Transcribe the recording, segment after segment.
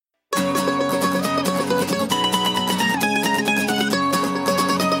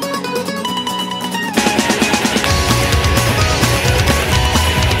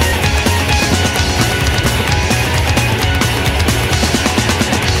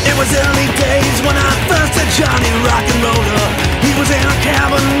was early days when I first heard Johnny rock and roller. He was in a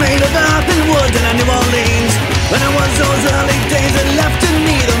cabin made of earth and wood in New Orleans. And it was those early days that left in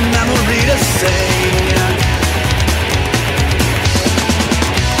me the memory to sing.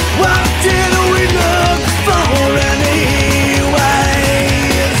 What did we look for anyways?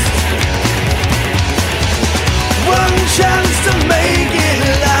 One chance to make it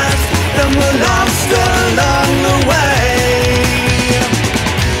last, then we're lost along the way.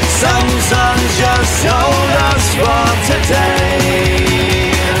 Some songs just told us for today.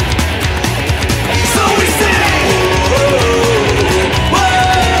 So we sing.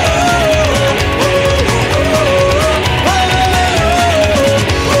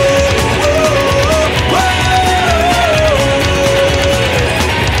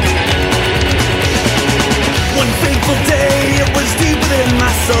 One fateful day, it was deep within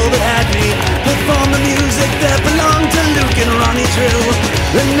my soul that had me perform the music that belonged to Luke and Ronnie Drew.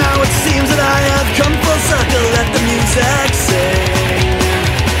 And now it seems that I have come full circle, let the music sing.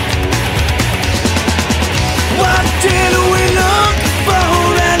 What did we look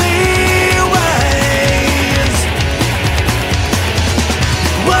for anyways?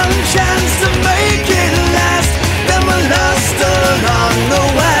 One chance to make it last, then we're lost along the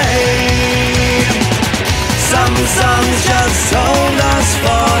way. Some songs just told us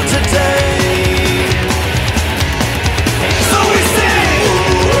for today. So we sing.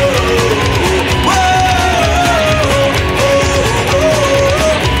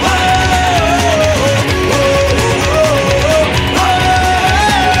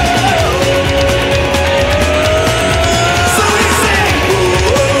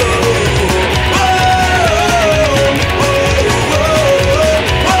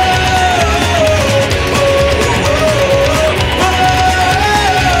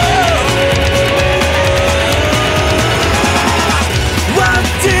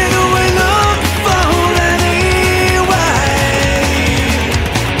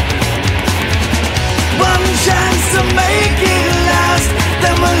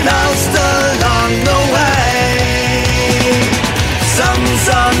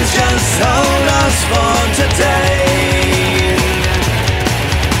 Just told us for today.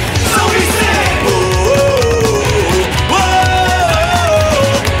 So we sing.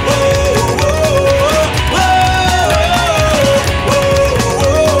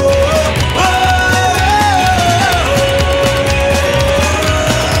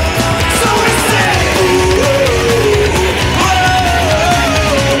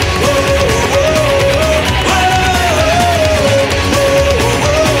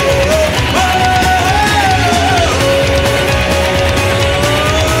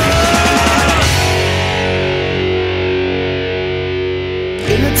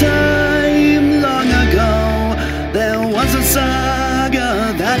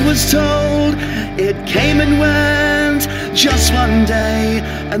 Told it came and went just one day,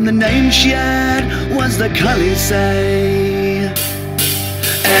 and the name she had was the Khaleesi.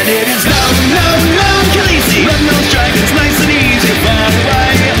 And it is no, Khaleesi. Run those dragons nice and easy, far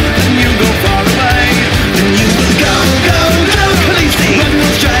away, and you go far away, and you will go, Khaleesi. Run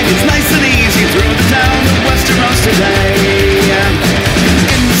those dragons nice and easy through the town of Westeros today.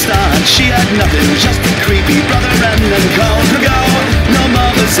 In the start she had nothing, just a creepy brother and then called her go. No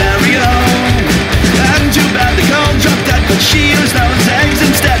more Vasario, and too bad the cold dropped dead, but she used those eggs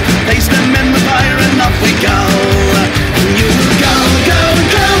instead. Place them in the fire and off we go. And you will go,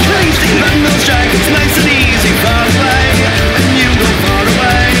 Khaleesi. Run those dragons nice and easy, far away, and you go far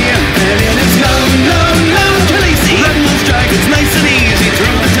away. And it is no, Khaleesi. Run those dragons nice and easy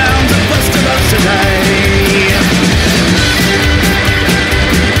through the towns of Westeros today.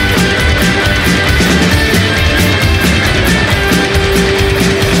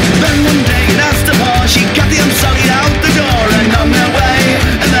 She got the Sully out the door and on their way,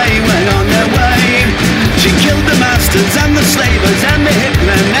 and they went on their way. She killed the masters and the slavers and the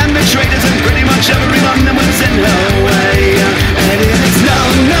hitmen and the traitors and pretty much everyone that was in her way. And it is no,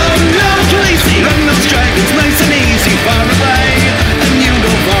 Khaleesi. Run those dragons nice and easy, far away, and you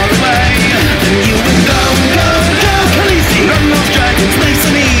go far away, and you will go, Khaleesi. Run those dragons nice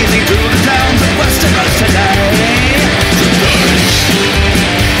and easy through the towns of Westeros today.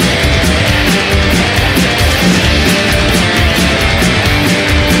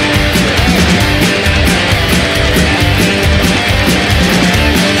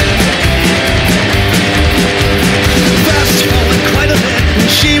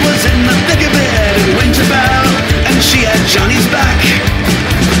 Johnny's back.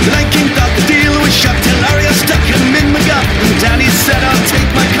 The Night King thought the deal was shut till Arya stuck him in the gut, and Danny said, I'll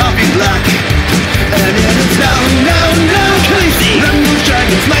take my coffee black. And it is no, Khaleesi. Run those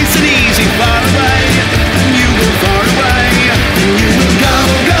dragons nice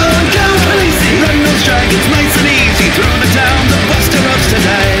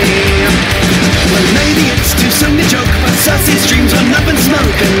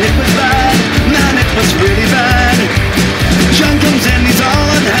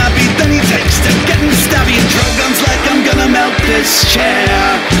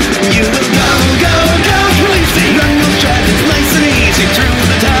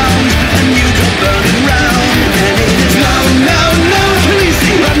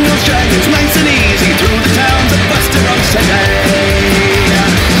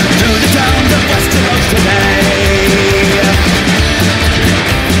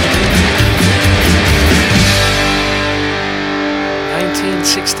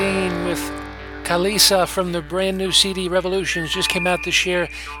Kalisa from the brand new CD Revolutions just came out this year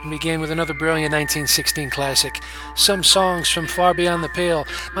and began with another brilliant 1916 classic, Some Songs from Far Beyond the Pale.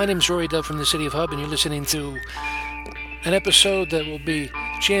 My name's Rory Dove from the City of Hub, and you're listening to an episode that will be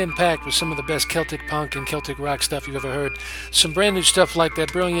jam-packed with some of the best Celtic punk and Celtic rock stuff you've ever heard. Some brand new stuff like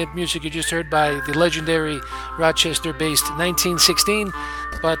that brilliant music you just heard by the legendary Rochester-based 1916,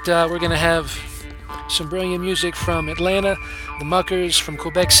 but we're going to have some brilliant music from Atlanta, the Muckers from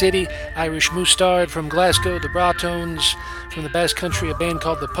Quebec City, Irish Mustard from Glasgow, the Bratones from the Basque Country, a band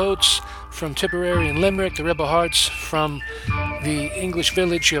called the Poets from Tipperary and Limerick, the Rebel Hearts from the English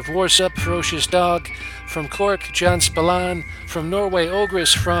village of Warsup, Ferocious Dog from Cork, John Spillane from Norway,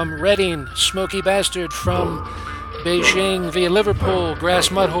 Ogress from Reading, Smoky Bastard from Beijing via Liverpool, Grass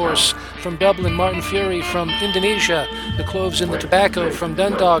Mudhorse from Dublin, Martin Fury from Indonesia, the Cloves and the Tobacco from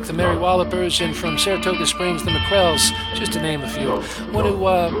Dundalk, the Merry Wallopers, and from Saratoga Springs, the McCrells, just to name a few. I want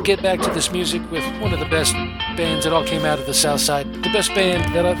to get back to this music with one of the best bands that all came out of the South Side. The best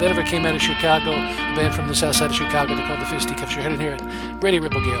band that ever came out of Chicago, a band from the South Side of Chicago. They're called the Fisticuffs. You're heading here at Brady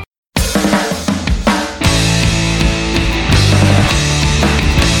Ripplegale.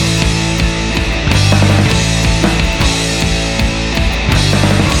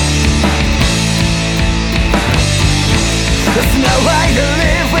 There's no way to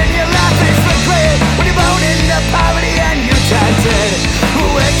live when your life is regret, when you're born into poverty and you die dead.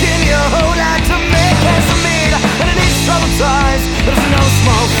 Working your whole life to make ends meet, and in these troubled times, there's no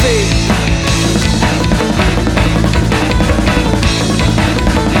small feat.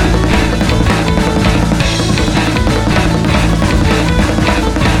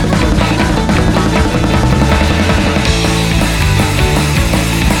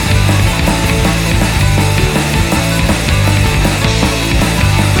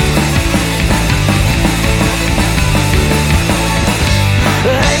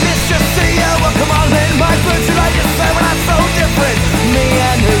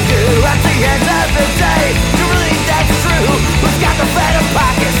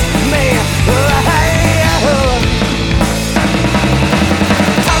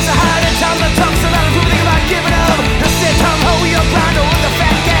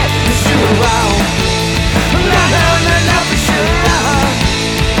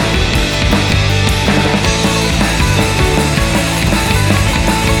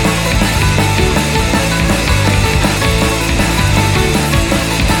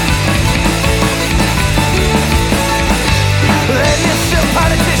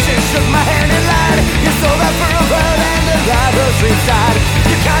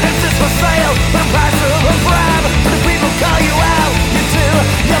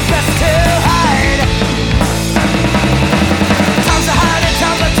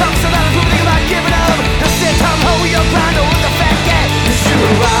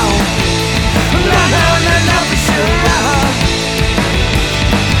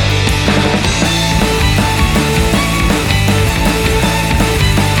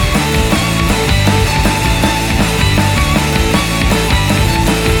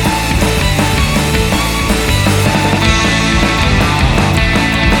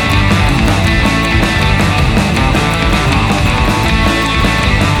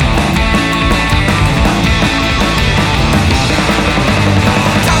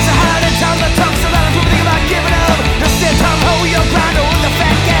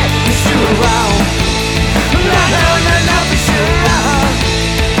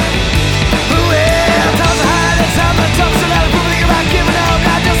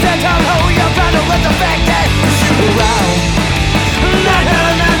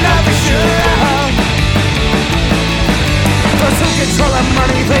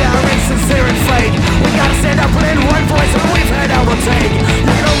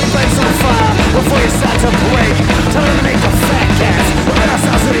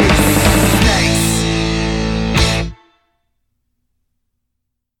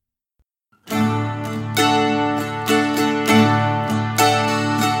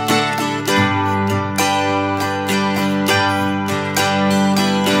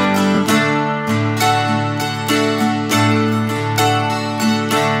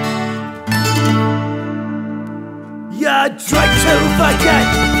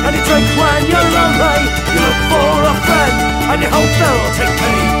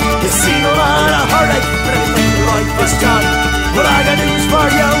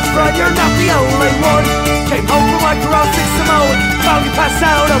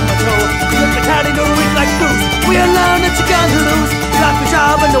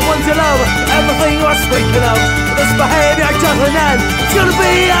 This behavior doesn't end. It's gonna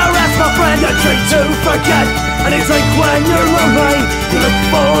be our rest, my friend. You drink to forget. and you drink when you're lonely. You look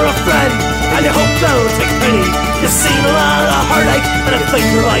for a friend, and you hope they'll take pity. You've seen a lot of heartache, and you think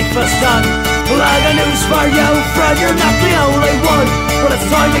your life is done. Well, I got news for you, friend, you're not the only one. When it's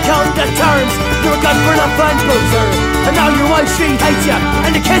time to come to terms, you're a good-for-nothing loser. And now your wife, she hates you,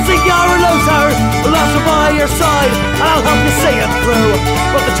 and the kids think you're a loser. Well, I'll stand by your side, and I'll help you see it through.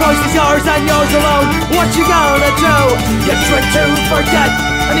 But the choice is yours and yours alone. What you gonna do? You drink to forget,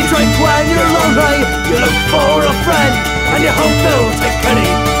 and you drink when you're lonely. You look for a friend, and you hope they'll take pity.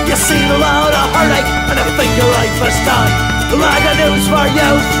 You've seen a lot of heartache, and you think your life is done. Well, I got news for you,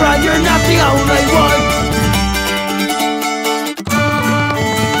 friend, you're not the only one.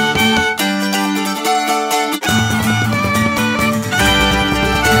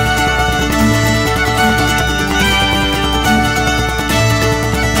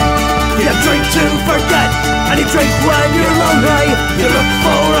 You drink to forget, and you drink when you're lonely. You look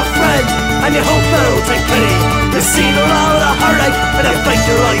for a friend, and you hope they'll take pity. You've seen a lot of heartache, and you think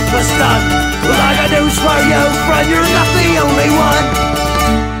your life is done. Well, I got news for you, friend, you're not the only one.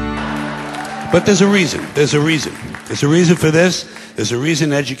 But there's a reason. There's a reason. There's a reason for this. There's a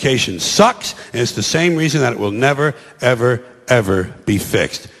reason education sucks, and it's the same reason that it will never, ever, ever be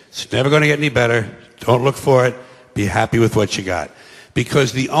fixed. It's never going to get any better. Don't look for it. Be happy with what you got.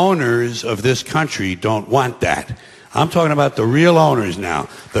 Because the owners of this country don't want that. I'm talking about the real owners now.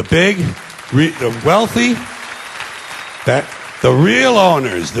 The big, the wealthy, the real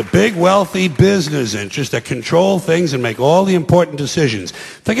owners, the big wealthy business interests that control things and make all the important decisions.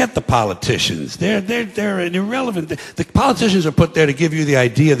 Forget the politicians. They're irrelevant. The politicians are put there to give you the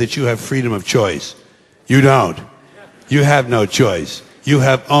idea that you have freedom of choice. You don't. You have no choice. You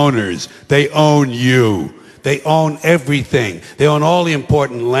have owners. They own you. They own everything. They own all the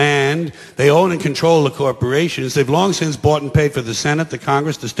important land. They own and control the corporations. They've long since bought and paid for the Senate, the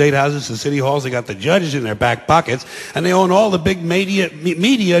Congress, the state houses, the city halls. They got the judges in their back pockets, and they own all the big media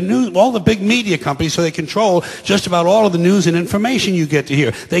news, all the big media companies. So they control just about all of the news and information you get to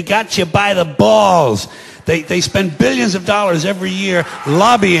hear. They got you by the balls. They spend billions of dollars every year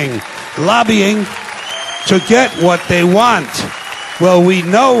lobbying to get what they want. Well, we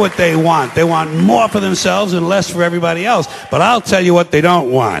know what they want. They want more for themselves and less for everybody else. But I'll tell you what they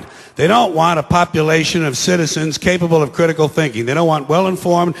don't want. They don't want a population of citizens capable of critical thinking. They don't want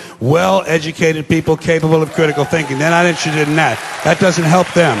well-informed, well-educated people capable of critical thinking. They're not interested in that. That doesn't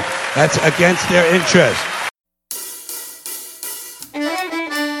help them. That's against their interest.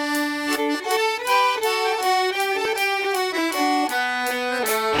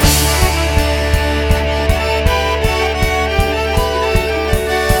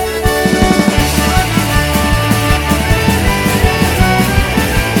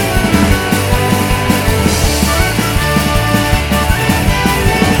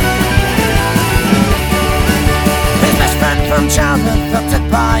 Childhood hooked it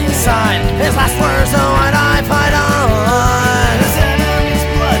by his side. His last words, oh, I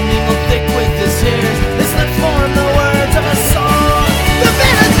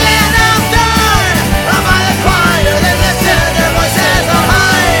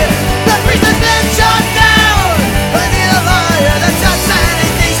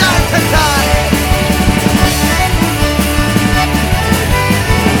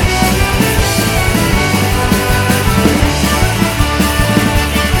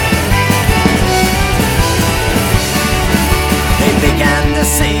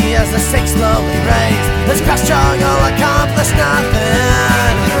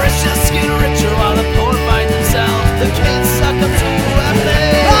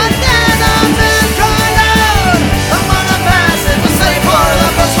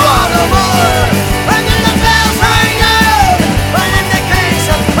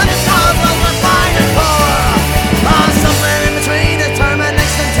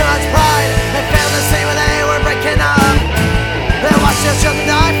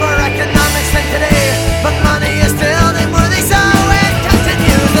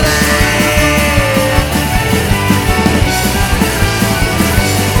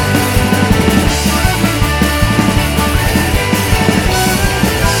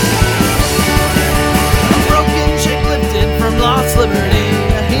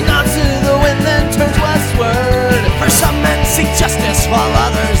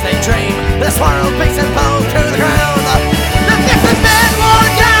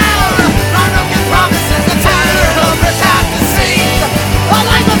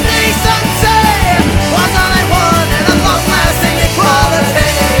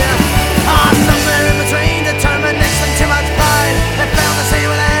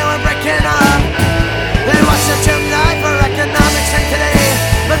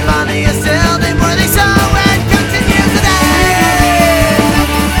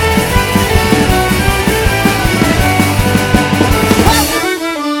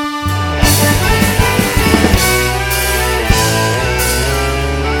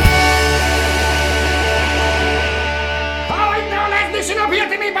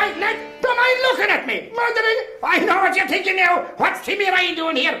Timmy Ryan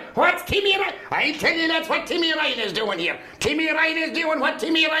doing here? What's Timmy Ryan? I tell you that's what Timmy Ryan is doing here. Timmy Ryan is doing what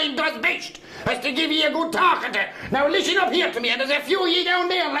Timmy Ryan does best. That's to give you a good talking to. Now listen up here to me, and there's a few of you down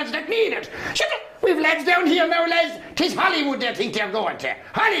there, lads, that need it. Shut up. We've lads down here now, lads. 'Tis Hollywood they think they're going to.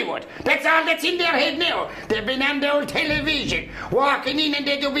 Hollywood. That's all that's in their head now. They've been on the old television, walking in and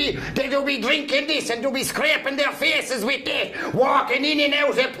they'll be drinking this and they'll be scraping their faces with that. Walking in and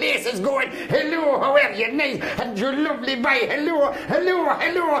out of places going, hello, how are you? Nice. And you're lovely boy. Hello, hello,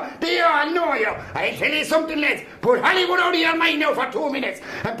 hello. They all know you. I tell you something, lads. Put Hollywood out of your mind now for 2 minutes.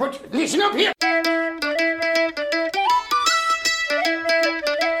 And listen up here.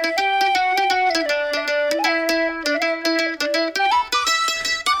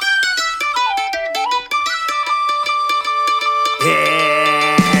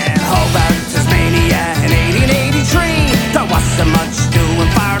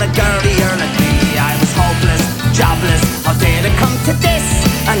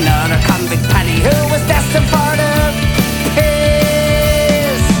 Another convict Paddy who was destined for the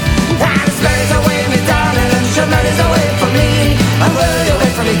piss. And it's murder's away, me darling, and sure murder's away from me. And will you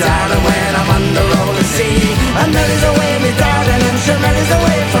wait for me, darling, when I'm on the rolling sea? And murder's away, me darling, and sure murder's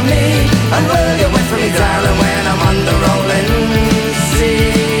away from me. And will you wait for me, darling, when I'm on the rolling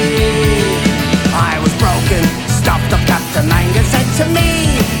sea? I was broken, stopped up Captain Mangan said to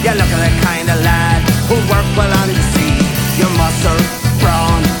me, you look at the kind of lad who work well on the sea. Your muscle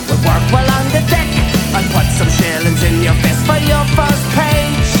brawn would work well on the deck and put some shillings in your fist for your first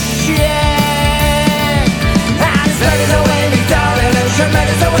page. Yeah. And it's murder's away, me darling, and sure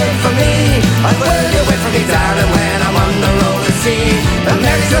murder's away from me. And will you wait for me, darling, when I'm on the rolling sea? And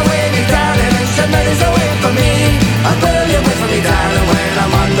murder's away, me darling, and sure murder's away from me. And will you wait for me, darling, when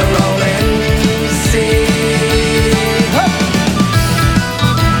I'm on the rolling sea?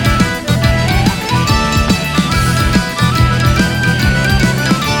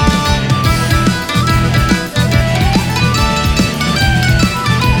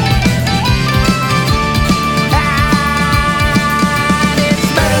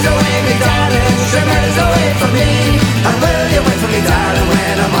 And will you wait for me, darling,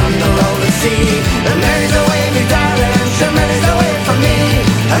 when I'm on the rolling sea? And Mary's away, me darling, and sure Mary's away from me.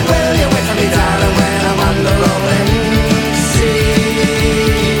 And will you wait for me, darling, when I'm on the rolling sea?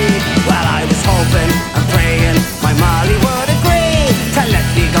 Well, I was hoping and praying my Molly would agree to let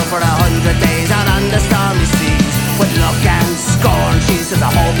me go for 100 days out on the stormy seas. With luck and scorn, she says, I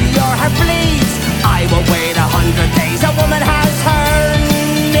hope your heart bleeds. I will wait 100 days, a woman has her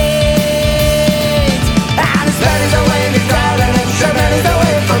needs. And it's Mary's away, me darling, and sure Mary's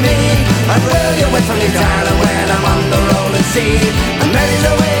away from me. And will you wait for me, darling, when I'm on the rolling sea? And Mary's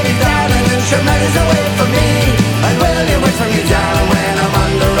away, me darling, and sure Mary's away from me. And will you wait for me, darling, when I'm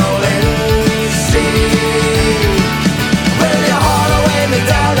on the rolling sea? Will you haul away, me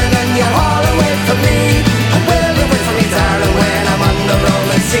darling, and you haul away from me? And will you wait for me, darling, when I'm on the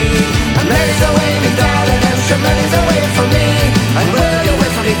rolling sea? And Mary's away, me darling, and sure Mary's away from me. And will you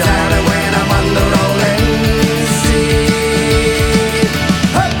wait for me, darling, when I'm on the rolling sea?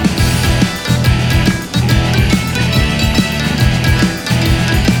 Hey!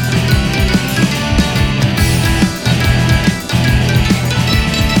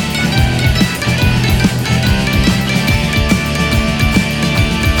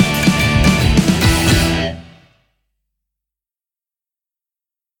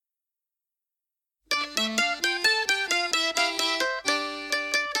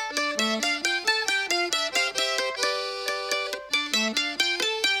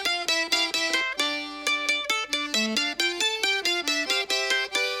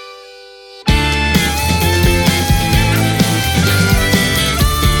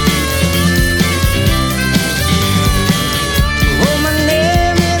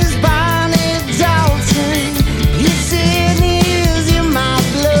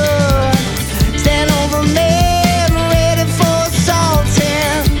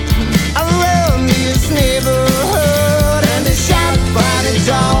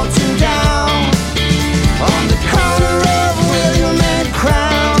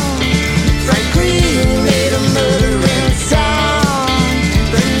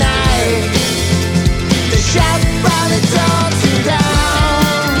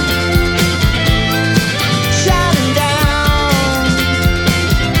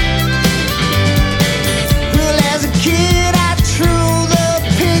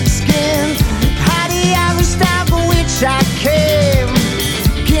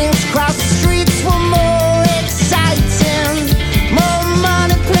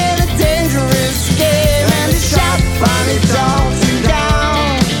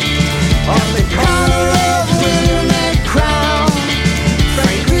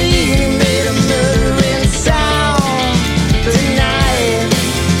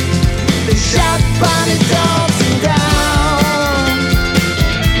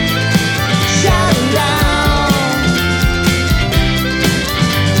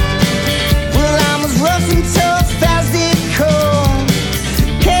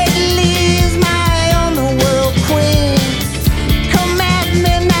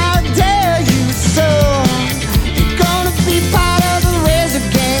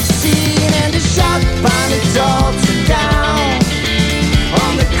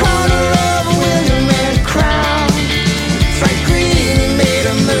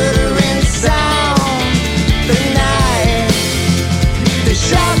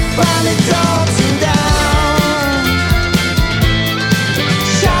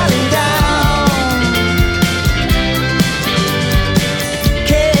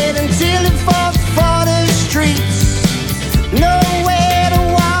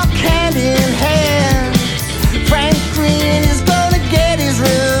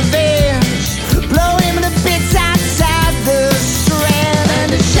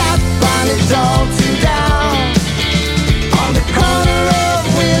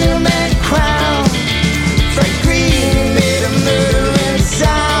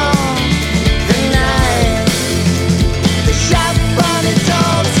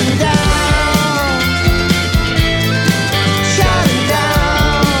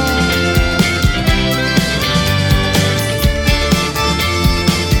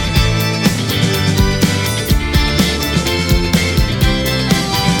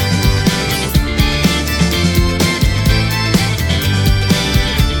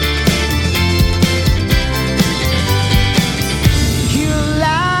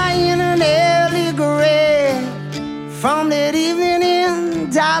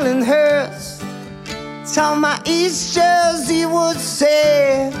 on my East Jersey would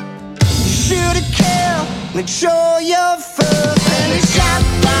say, shoot a kill, make sure you're first. And he shot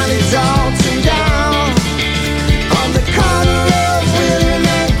Bonnie's Alton down on the corner of William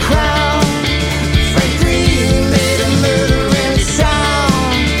and Crown. Frank Green made a murdering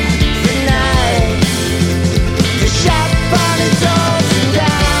sound the night they shot Bonnie's Alton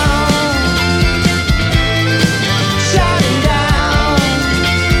down. Shot him down.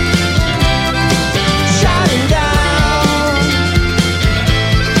 Shot him down.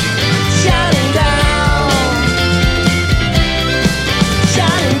 Shot him down.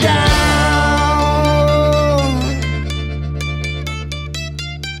 Shot him down.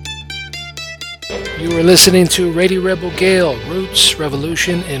 You were listening to Radio Rebel Gale, Roots,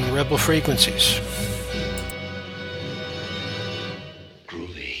 Revolution, and Rebel Frequencies.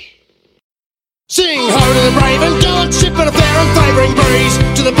 Sing ho to the brave and good ship and a fair and favouring breeze,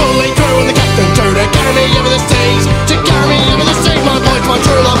 to the bully crew and the captain too, to carry me over the seas, to carry me over the seas, my boys, my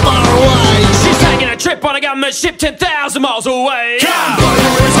true love far away. She's taking a trip on a government ship 10,000 miles away. Come!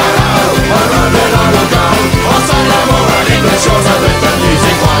 Boys, hello, around it I will go, I'll say no more on English shores, I let the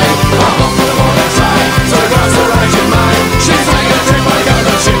music play. I'm off for the morning train, so across the raging main. She's taking a trip on a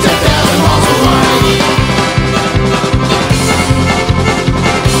government ship 10,000 miles away.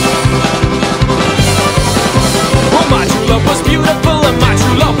 My true love was beautiful and my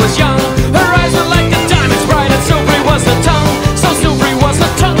true love was young. Her eyes were like the diamonds bright and silvery was the tongue. So silvery was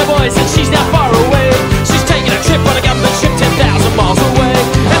the tongue of boys and she's now far away. She's taking a trip on a government ship 10,000 miles away.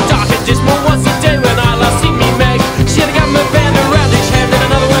 And dark and dismal was the day when I last seen me Meg. She had a government band around each hand and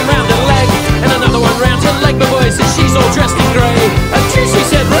another one round her leg. And another one round her leg, my boys, and she's all dressed in grey. And she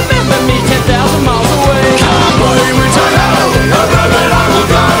said, remember me 10,000 miles away. Come boy, we turn out, around it I will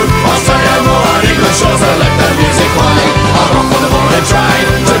go, I'll say no more on English shores, I let the music play. I'm off on the morning train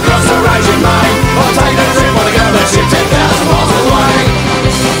to cross the raging main. I'll take a trip on a government ship 10,000 miles away.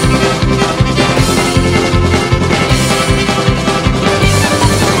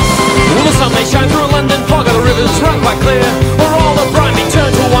 Well, the sun may shine through a London fog, the rivers run quite clear. Or all the brine be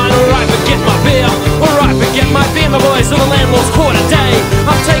turned to wine, or I forget my beer. Or I forget my beer, my boys, to the landlord's quarter day.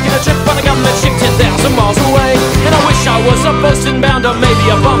 I'm taking a trip on a government ship 10,000 miles away. And I wish I was a Boston bound or maybe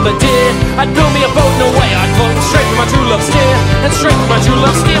a bombardier. I'd build me a boat and away I'd float straight for my true love steer. And straight for my true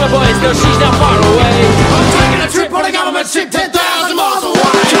love steer, my boys, though she's now far away. I'm taking a trip on a government ship 10,000 miles away.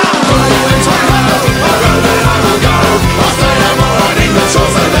 Come boy, we turn out, around it I will go, I'll say no more on English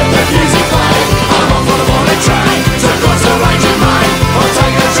shores, I let the music play. I'm off on the morning train to cross the raging main. I'm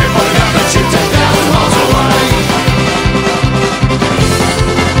taking a trip on a government ship 10,000 miles away.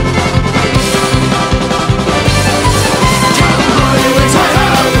 Come boy, we turn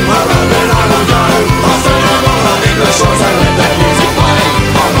out, around it I will go, I'll say no more on English shores, I let the music play.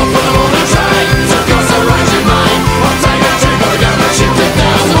 I'm off on the morning train to cross the raging main. I'm taking a trip on a government ship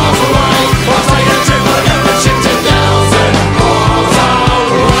 10,000 miles away. I'm taking a trip on a government ship 10,000 miles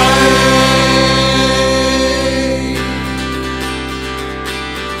away.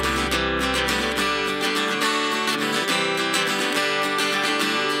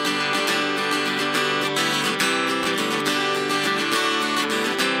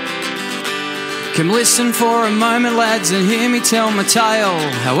 Come listen for a moment, lads, and hear me tell my tale.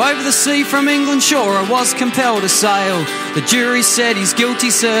 How over the sea from England shore I was compelled to sail. The jury said he's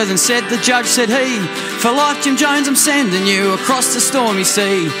guilty, sir, then said the judge, said he, for life, Jim Jones, I'm sending you across the stormy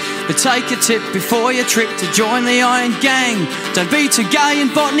sea. But take a tip before your trip to join the Iron Gang. Don't be too gay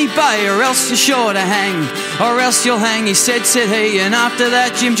in Botany Bay, or else you're sure to hang. Or else you'll hang, he said he, and after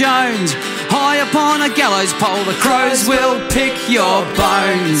that, Jim Jones, high upon a gallows pole, the crows will pick your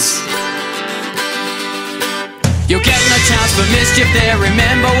bones. You'll get no chance for mischief there,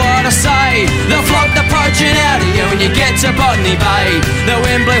 remember what I say. They'll flog the poaching out of you when you get to Botany Bay. The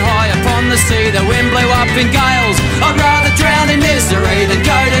wind blew high upon the sea, the wind blew up in gales. I'd rather drown in misery than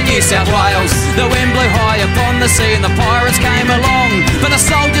go to New South Wales. The wind blew high upon the sea and the pirates came along, but the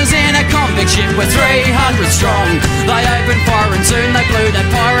soldiers in a convict ship were 300 strong. They opened fire and soon they blew that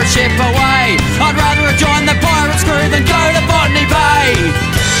pirate ship away. I'd rather have joined the pirates' crew than go to Botany Bay.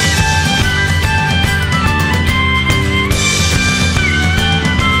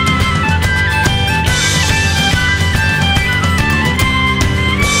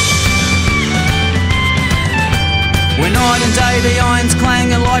 When night and day the irons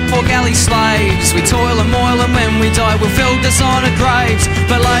clang and like poor galley slaves, we toil and moil and when we die we'll fill dishonoured graves.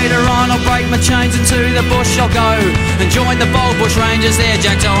 But later on I'll break my chains and to the bush I'll go and join the bold bush rangers there,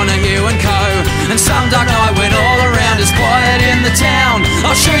 Jack Donahue and co. And some dark night when all around is quiet in the town,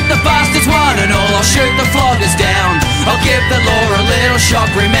 I'll shoot the bastards one and all, I'll shoot the floggers down. I'll give the law a little shock,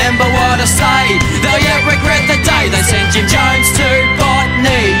 remember what I say. They'll yet regret the day they sent Jim Jones to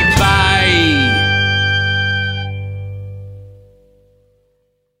Botany Bay.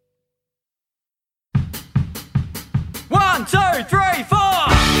 1, 2, 3, 4.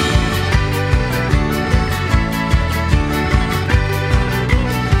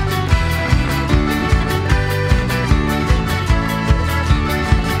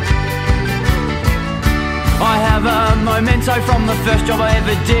 I have a memento from the first job I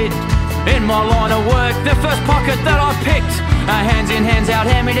ever did. In my line of work, the first pocket that I picked. Hands in, hands out,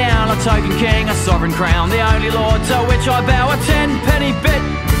 hand me down, a token king, a sovereign crown, the only lord to which I bow. A 10-penny bit,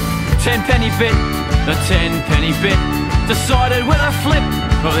 10-penny bit, a 10-penny bit. Decided with a flip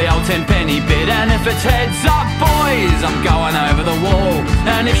of the old 10-penny bit. And if it's heads up, boys, I'm going over the wall.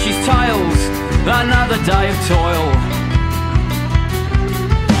 And if she's tails, another day of toil.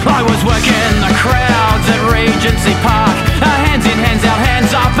 I was working the crowds at Regency Park. Hands in, hands out,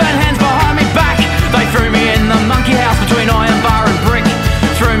 hands up and hands behind me back. They threw me in the monkey house between iron bar and brick.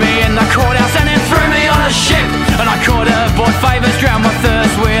 Threw me in the courthouse and then threw me on a ship. And I could have bought favours, drowned my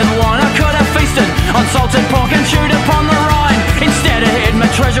thirst with wine. I could have feasted on salted pork and chewed upon the rind. Instead I hid my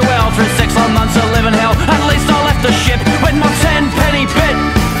treasure well through 6 long months of living hell. At least I left the ship with my 10-penny bit.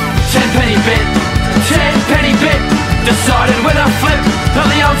 10-penny bit, 10-penny bit. Decided with a flip of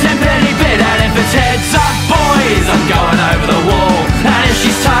the old 10-penny bit. And if it's heads up, boys, I'm going over the wall. And if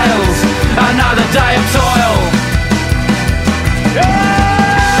she's tails, another day of toil. Yeah!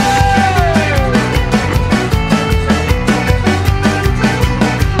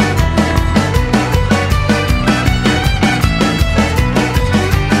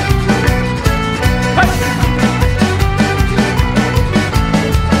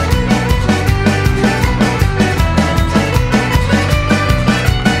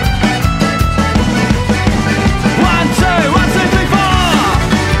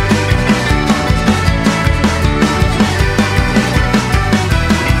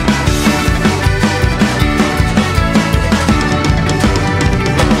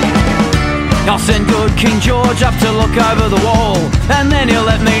 I'll send good King George up to look over the wall, and then he'll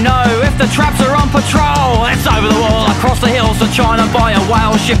let me know if the traps are on patrol. It's over the wall, across the hills to China, buy a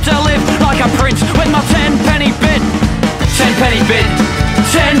whale ship to live like a prince with my 10-penny bit. 10-penny bit,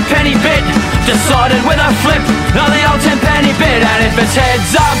 10-penny bit. Decided with a flip of the old 10-penny bit. And if it's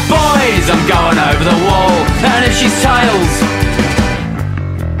heads up, boys, I'm going over the wall. And if she's tails,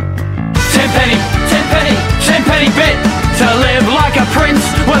 10-penny, 10-penny, 10-penny bit. To live like a prince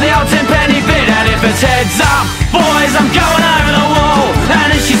with the old 10-penny bit. And if it's heads up, boys, I'm going over the wall.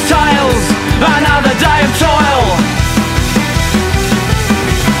 And if she's tails, another day of toil.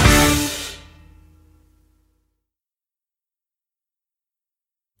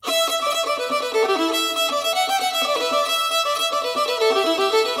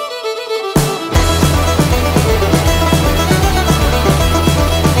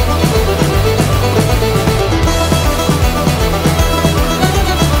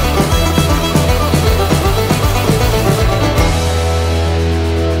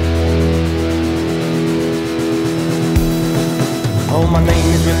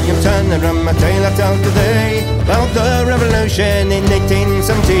 I'm a tale I tell today about the revolution in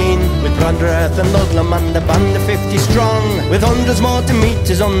 1817, with Bloodworth and Ludlam and a band of 50 strong, with hundreds more to meet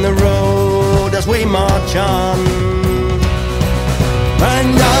us on the road as we march on. A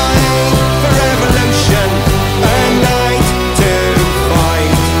night for revolution, a night to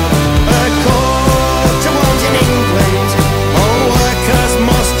fight, a call to arms in England, all workers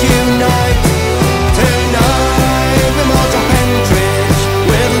must unite. Tonight we march on Pentridge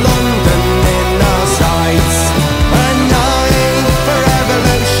with London in our sights. A night for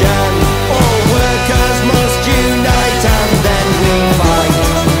revolution, all workers must unite, and then we fight.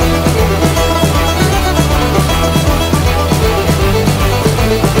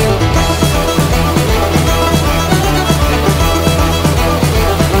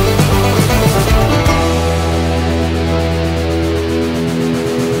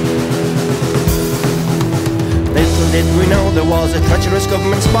 Did we know there was a treacherous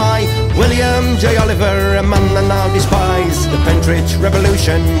government spy, William J. Oliver, a man I now despise. The Pentridge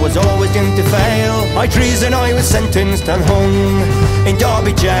Revolution was always doomed to fail. High treason, I was sentenced and hung in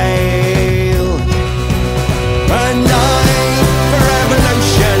Derby jail. A night for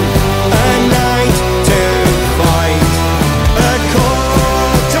revolution, a night to fight, a call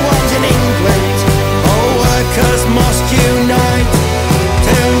to arms in England, all workers must unite.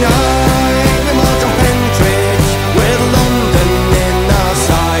 Tonight we march on Pentridge with London in our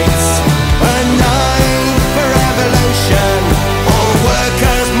sights. A night for revolution, all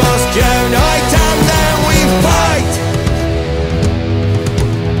workers must unite, and then we fight.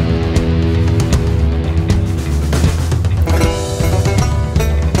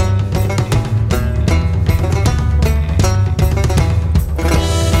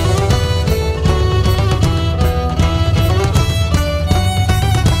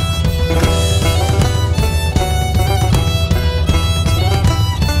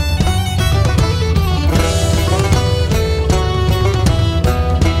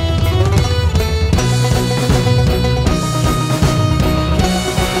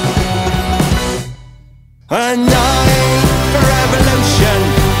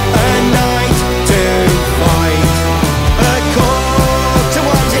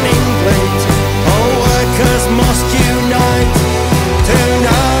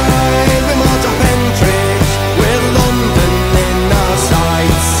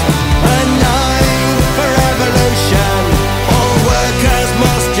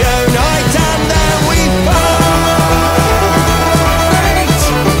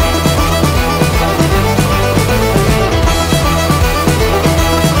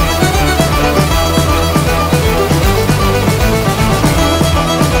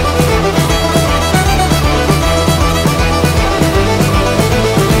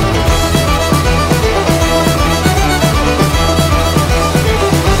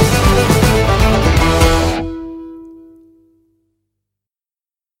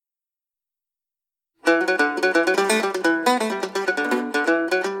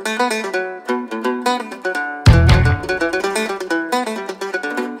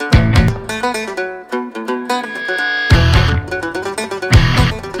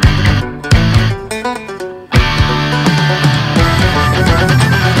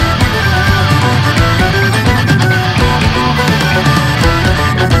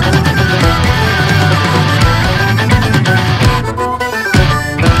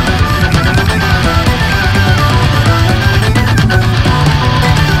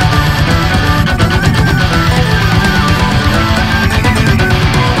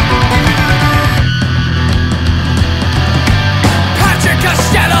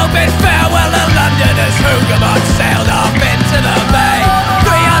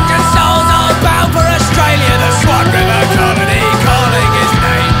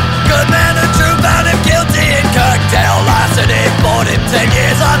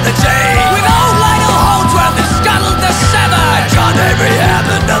 on the chain. With old Lionel Holdsworth and scuttled the Severn, and John Henry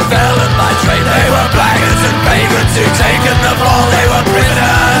Hammond and fell in my train. They were blackguards and vagrants who'd taken the fall. They were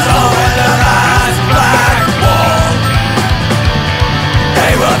prisoners all in the last black wall.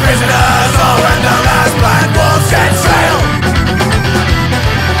 They were prisoners all when the last black wall set sail.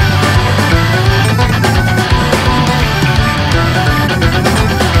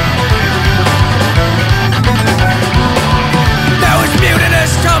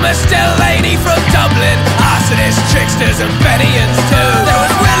 Thomas Delaney from Dublin, arsonists, tricksters and Fenians too. There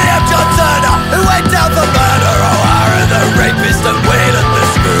was William John Turner, who went down for murder. O'Hara the rapist and Whelan the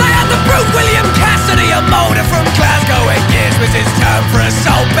screw. They had the brute William Cassidy, a moulder from Glasgow. 8 years was his term for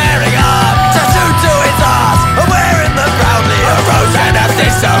assault bearing arms. Tattooed to his arse, and wearing the proudly a rose and a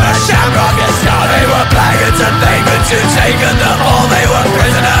thistle, a shamrock and star. They were blackguards and vagrants who'd taken the fall. They were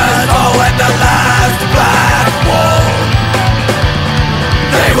prisoners all when the last black wall.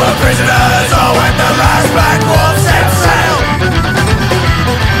 They were prisoners all when the last black wolf set sail.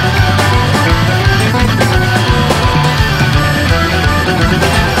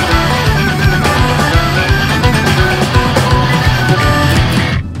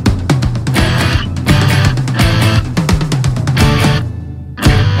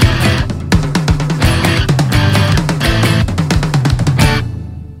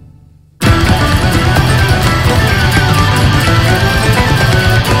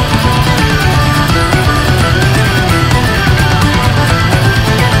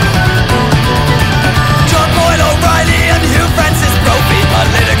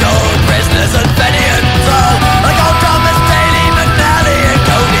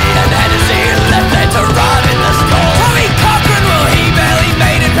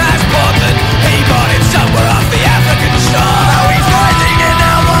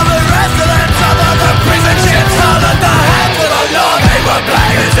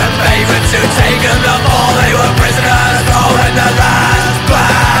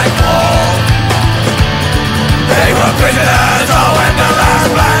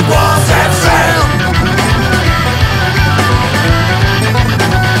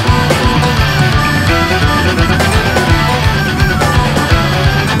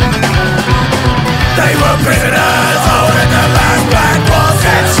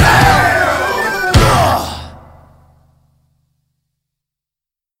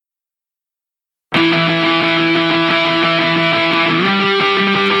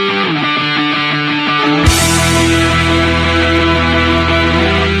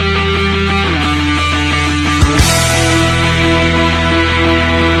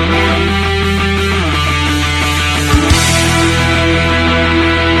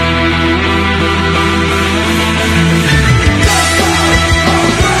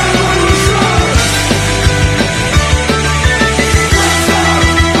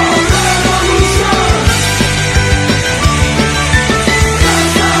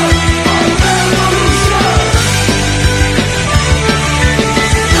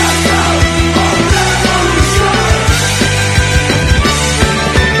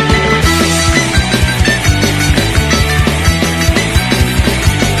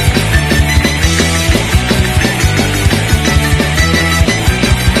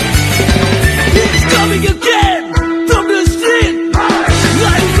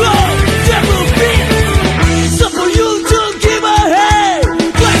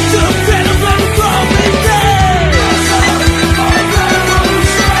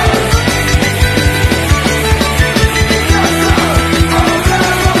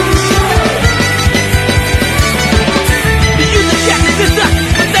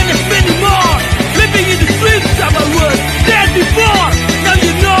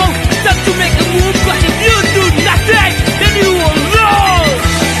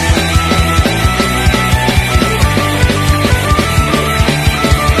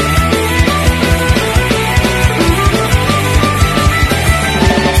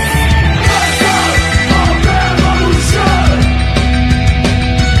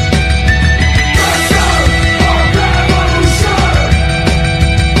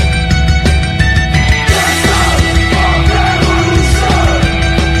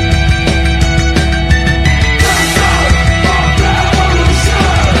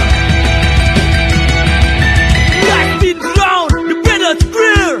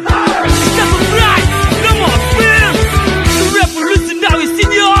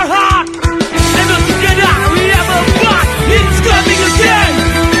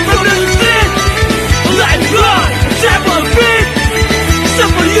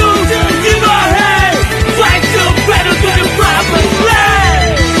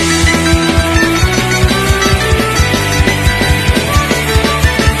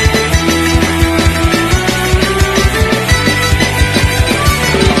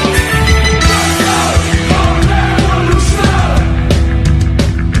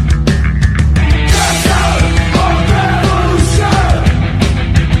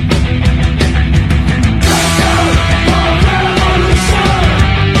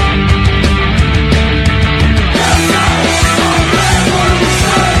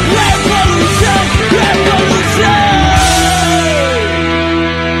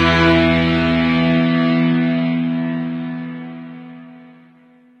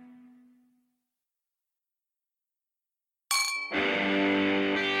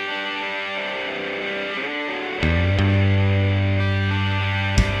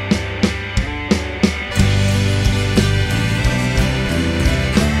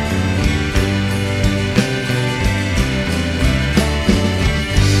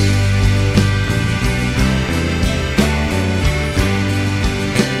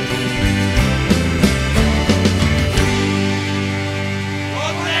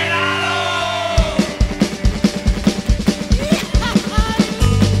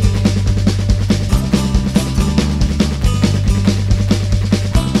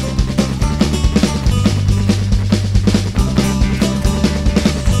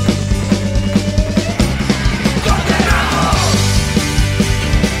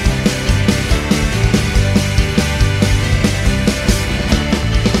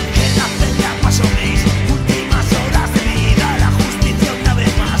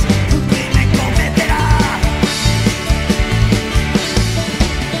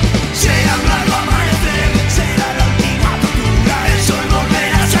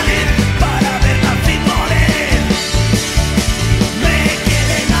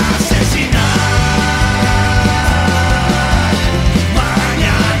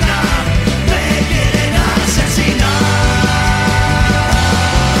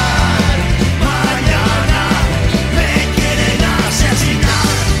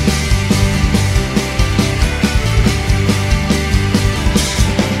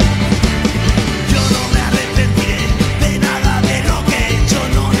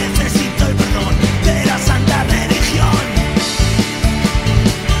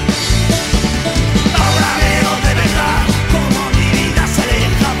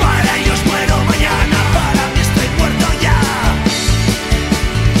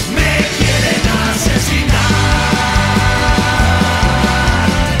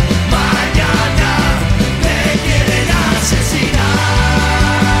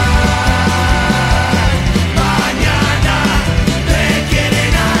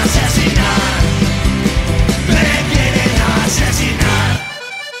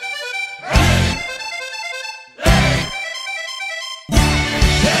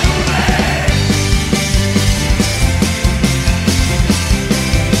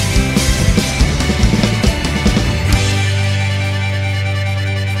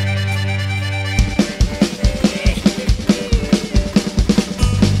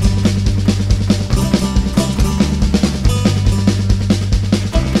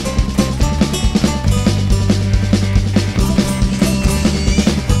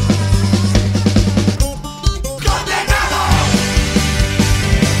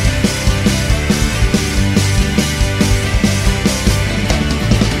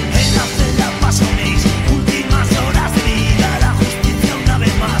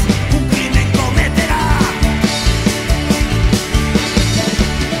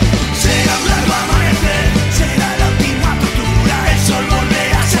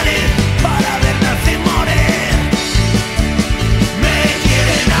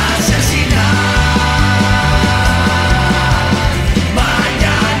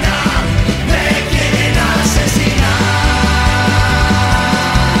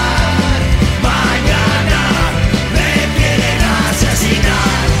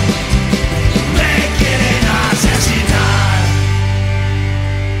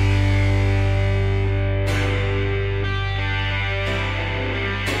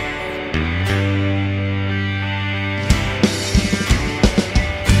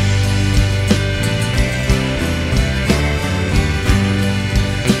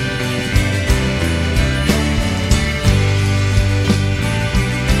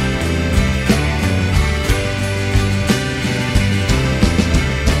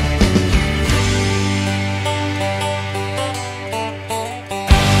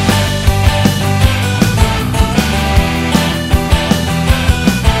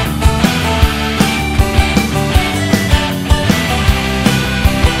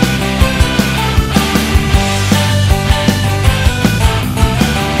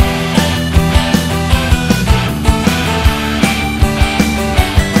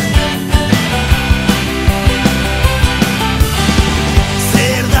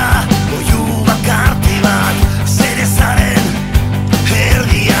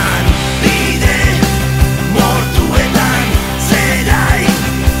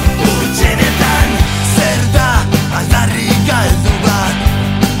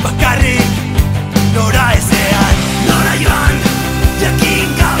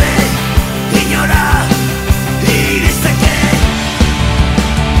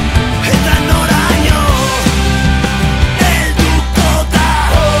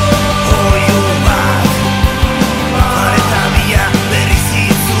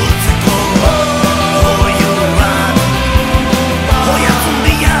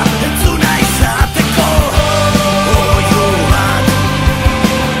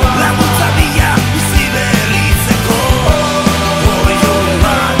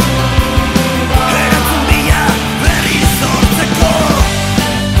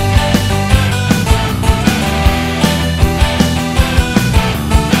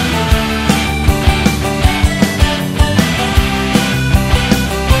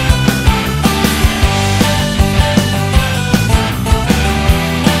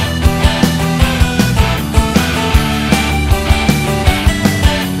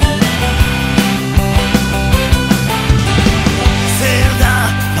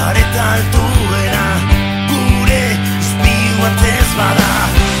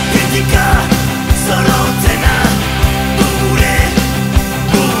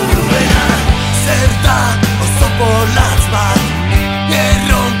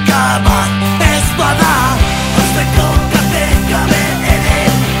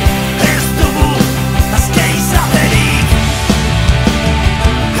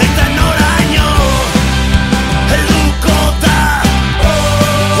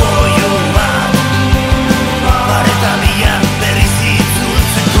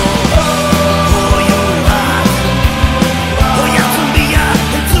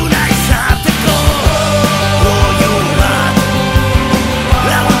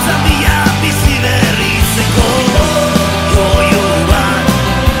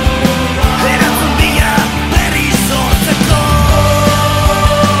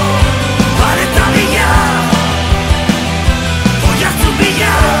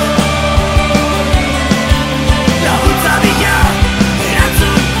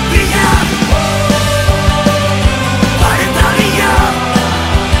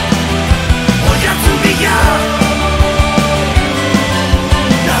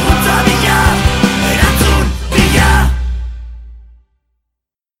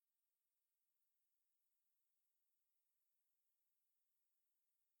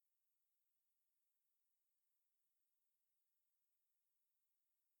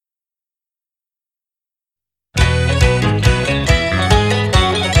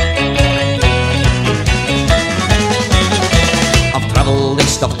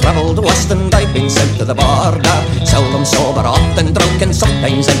 east, I've travelled west and I've been south to the border. Seldom sober, often drunk and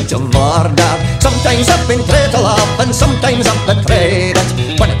sometimes out of order. Sometimes I've been traitor love and sometimes I've betrayed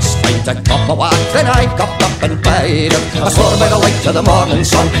it. When it's time to cop a whack, then I've copped up and paid it. I swore by the light of the morning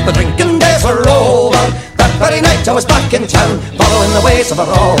sun, the drinking days were over. That very night I was back in town, following the ways of a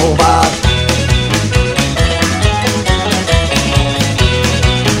rover.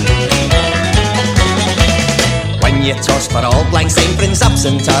 You toss for all blank St. Prince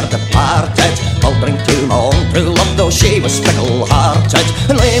absent or departed. I'll drink to my own true love, though she was fickle-hearted,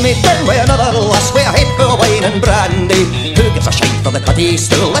 and lay me down with another lass with a hateful wine and brandy. Who gives a shite for the cutty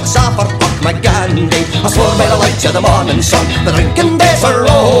stool? Let's offer fuck my Gandhi. I swore by the light of the morning sun, the drinking days were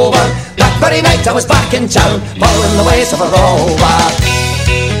over. That very night I was back in town, following the ways of a rover.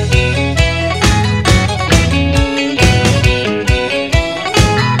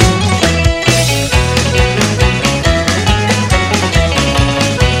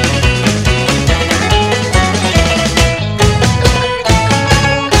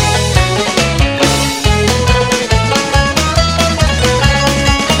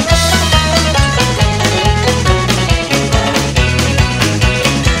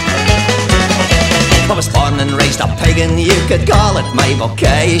 Pagan, you could call it my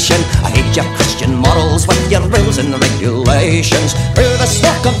vocation. I hate your Christian morals with your rules and regulations. Through the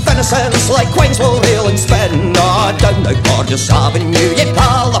stock of innocence like queens will reel and spin. Oh, down the gorgeous avenue you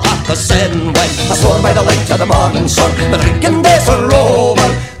call the path of sin. When I swore by the light of the morning sun, the drinking days were over.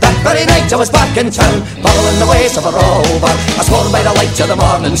 That very night I was back in town, following the ways of a rover. I swore by the light of the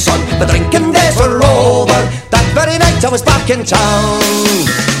morning sun, the drinking days were over. That very night I was back in town,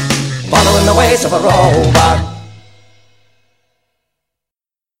 following the ways of a rover.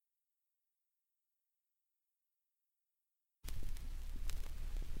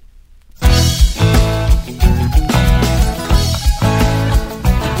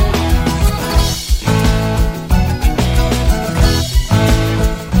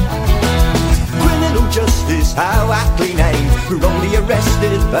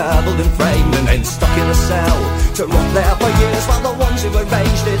 Babbled and framed and then stuck in a cell to rot there for years, while the ones who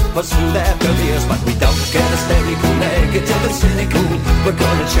arranged it pursue their careers. But we don't get hysterical, negative and cynical. We're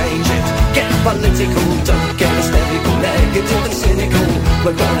gonna change it, get political. Don't get hysterical, negative and cynical.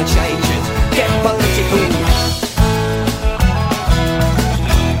 We're gonna change it, get political.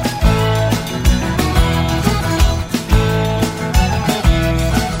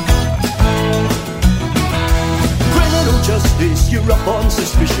 You're up on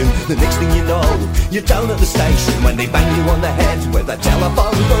suspicion. The next thing you know, you're down at the station when they bang you on the head with a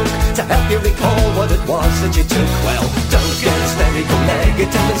telephone book to help you recall what it was that you took. Well, don't get hysterical,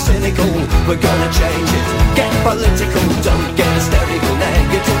 negative and cynical. We're gonna change it, get political. Don't get hysterical,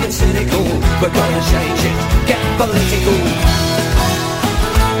 negative and cynical. We're gonna change it, get political.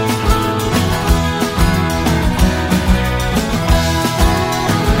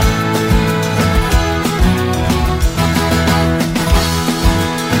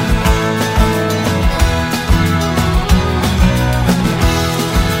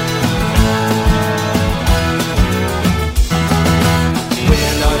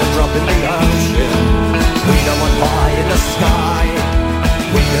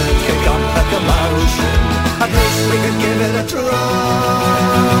 We could give it a try.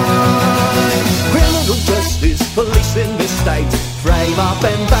 Criminal justice, police in this state frame up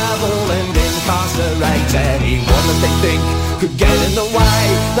and babble and incarcerate anyone that they think could get in the way.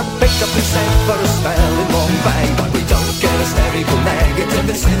 They're picked up and sent for a spell in Bombay. But we don't get hysterical, negative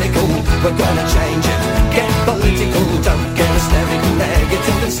and cynical. We're gonna change it, get political. Don't get hysterical,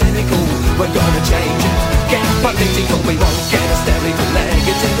 negative and cynical. We're gonna change it, get political. We won't get hysterical,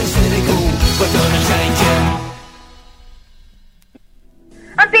 negative and cynical. We're gonna change it.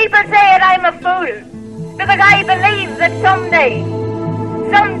 And people say that I'm a fool, because I believe that someday,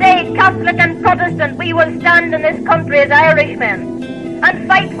 Catholic and Protestant, we will stand in this country as Irishmen and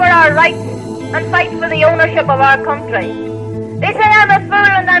fight for our rights and fight for the ownership of our country. They say I'm a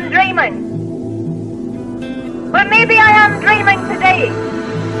fool and I'm dreaming. Well, maybe I am dreaming today,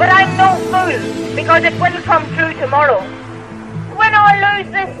 but I'm no fool, because it will come true tomorrow. When I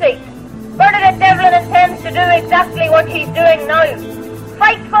lose this seat, Bernadette Devlin intends to do exactly what she's doing now.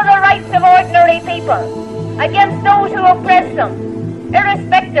 Fight for the rights of ordinary people against those who oppress them,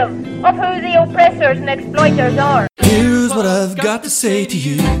 irrespective of who the oppressors and exploiters are. Here's what I've got to say to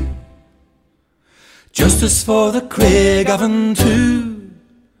you. Justice for the Craigavon too.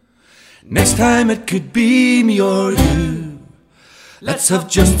 Next time it could be me or you. Let's have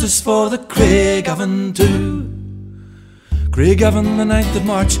justice for the Craigavon too. Craigavon, the 9th of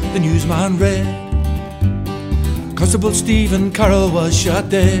March, the newsman read. Constable Stephen Carroll was shot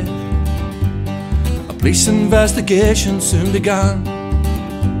dead. A police investigation soon began.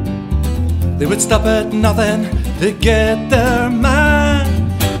 They would stop at nothing to get their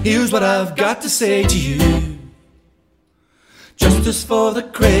man. Here's what I've got to say to you. Justice for the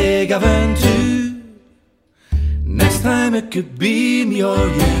Craigavon too. Next time it could be me or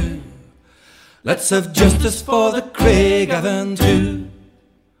you. Let's have justice for the Craigavon too.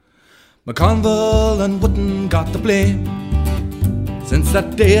 McConville and Wootton got the blame. Since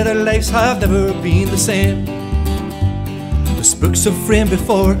that day their lives have never been the same. The spooks have framed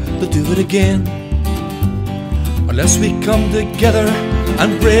before, they'll do it again. Unless we come together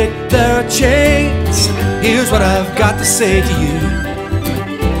and break their chains. Here's what I've got to say to you.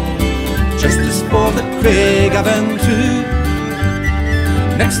 Justice for the Craigavon too.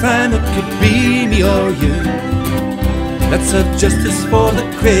 Next time it could be me or you. Let's have justice for the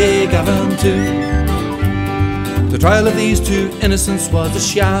Craigavon too. The trial of these two innocents was a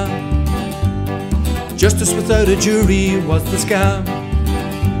sham. Justice without a jury was the scam.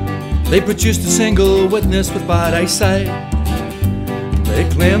 They produced a single witness with bad eyesight. They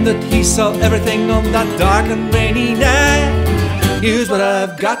claimed that he saw everything on that dark and rainy night. Here's what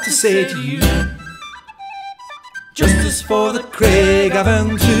I've got to say to you. Justice for the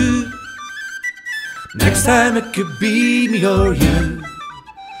Craigavon too. Next time it could be me or you.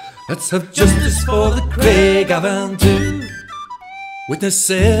 Let's have justice for the Craigavon too. Witness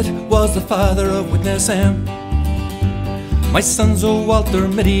said was the father of Witness M. My son's old Walter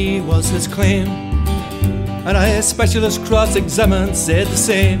Mitty was his claim. And I, a specialist cross-examined, said the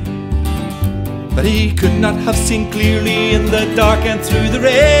same. That he could not have seen clearly in the dark and through the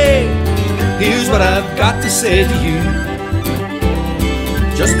rain. Here's what I've got to say to you.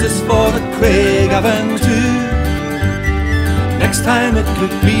 Justice for the Craigavon too. Next time it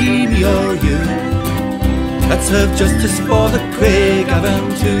could be me or you. Let's have justice for the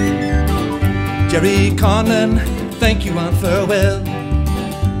Craigavon too. Jerry Conlon, thank you and farewell.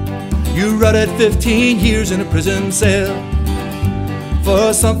 You rotted 15 years in a prison cell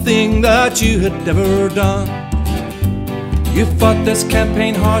for something that you had never done. You fought this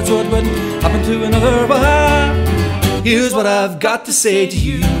campaign hard so it wouldn't happen to another one. Here's what I've got to say to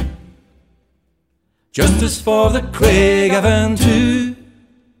you. Justice for the Craigavon too.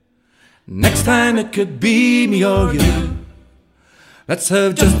 Next time it could be me or you. Let's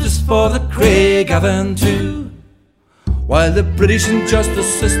have justice for the Craigavon too. While the British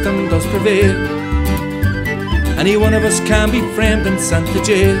injustice system does prevail, any one of us can be framed and sent to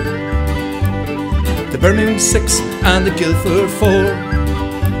jail. The Birmingham 6 and the Guildford 4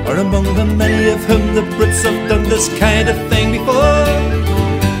 are among the many of whom the Brits have done this kind of thing before.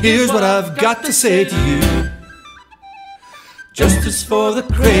 Here's what I've got to say to you. Justice for the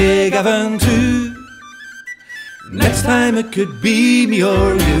Craigavon too. Next time it could be me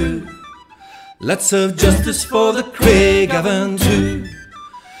or you. Let's have justice for the Craigavon too.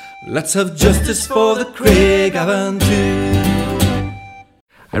 Let's have justice for the Craigavon too.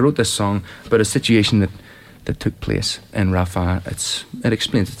 I wrote this song about a situation that took place in Rafa. It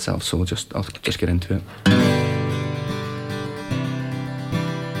explains itself, so I'll just get into it.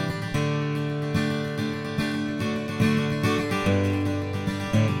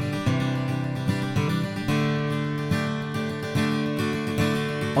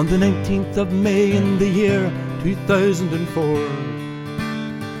 On the 19th of May in the year 2004,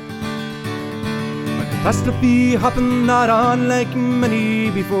 a catastrophe happened not unlike many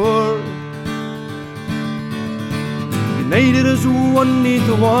before. United as one neath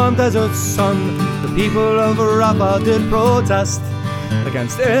the warm desert sun, the people of Rafah did protest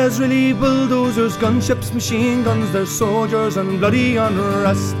against Israeli bulldozers, gunships, machine guns, their soldiers and bloody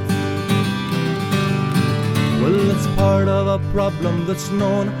unrest. Well, it's part of a problem that's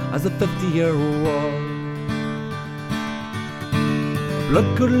known as the 50-year war.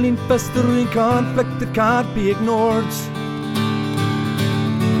 Blood-curdling, festering conflict that can't be ignored.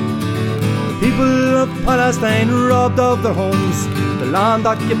 The people of Palestine robbed of their homes, the land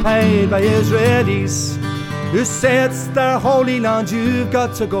occupied by Israelis who say it's their holy land, you've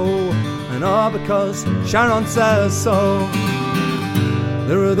got to go, and all because Sharon says so.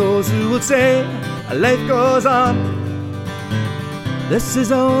 There are those who will say life goes on. This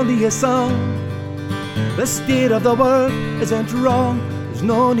is only a song. The state of the world isn't wrong. There's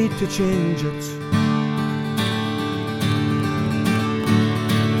no need to change it.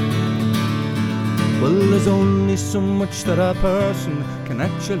 Well, there's only so much that a person can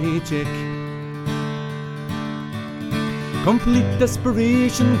actually take. Complete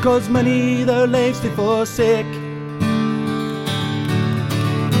desperation, cause many their lives they forsake.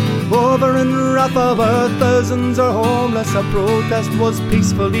 For over in Rafah where thousands are homeless, a protest was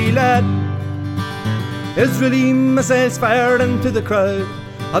peacefully led. Israeli missiles fired into the crowd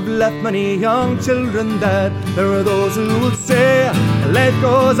have left many young children dead. There are those who will say life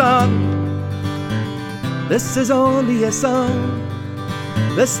goes on. This is only a song.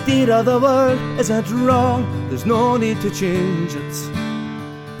 The state of the world isn't wrong. There's no need to change it.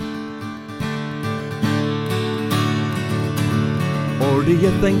 Or do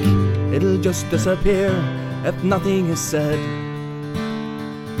you think it'll just disappear if nothing is said?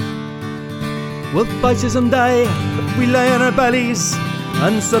 Will fascism die if we lie on our bellies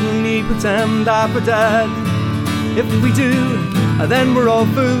and suddenly pretend that we're dead? If we do, then we're all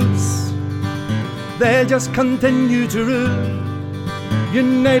fools. They'll just continue to rule.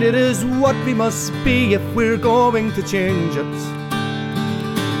 United is what we must be if we're going to change it.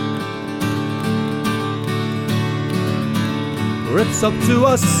 It's up to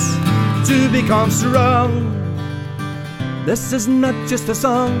us to become strong. This is not just a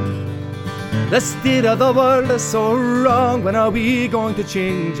song. The state of the world is so wrong. When are we going to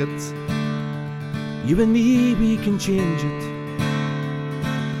change it? You and me, we can change it.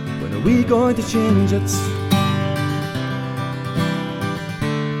 When are we going to change it?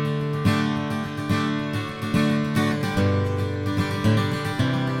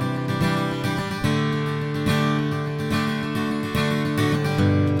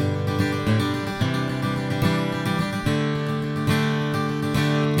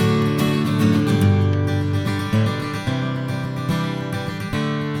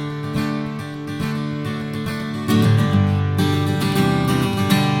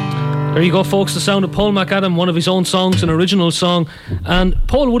 There you go, folks, the sound of Paul McAdam, one of his own songs, an original song. And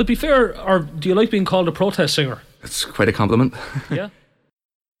Paul, would it be fair, or do you like being called a protest singer? It's quite a compliment. Yeah.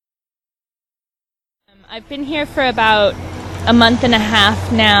 I've been here for about a month and a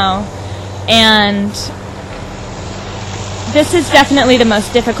half now, and this is definitely the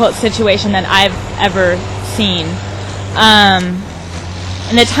most difficult situation that I've ever seen.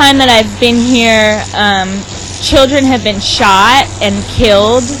 In the time that I've been here, children have been shot and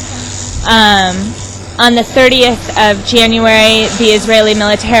killed. On the 30th of January, the Israeli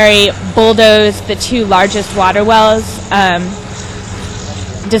military bulldozed the two largest water wells,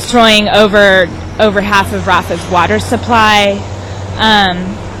 destroying over half of Rafah's water supply.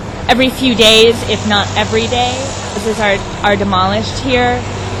 Every few days, if not every day, houses are demolished here.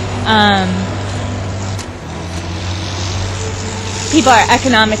 People are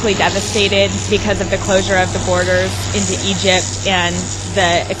economically devastated because of the closure of the borders into Egypt and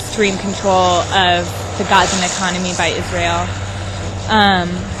the extreme control of the Gazan economy by Israel.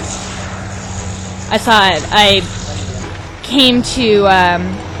 I came to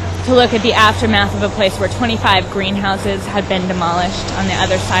look at the aftermath of a place where 25 greenhouses had been demolished on the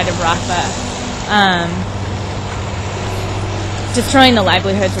other side of Rafah, destroying the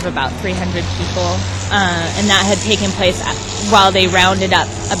livelihoods of about 300 people. And that had taken place while they rounded up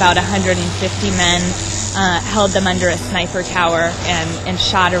about 150 men, held them under a sniper tower, and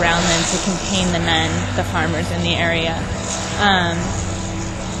shot around them to contain the men, the farmers in the area.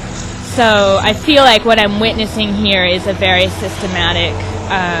 So I feel like what I'm witnessing here is a very systematic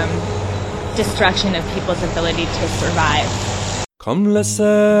destruction of people's ability to survive. Come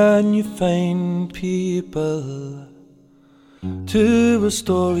listen, you fine people, to a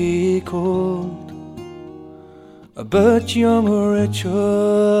story called about young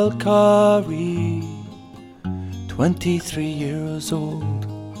Rachel Carey, 23 years old,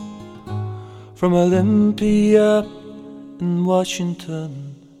 from Olympia in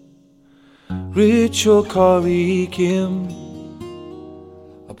Washington. Rachel Carey came,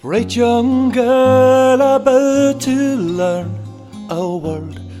 a bright young girl about to learn a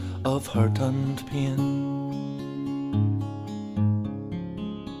world of hurt and pain.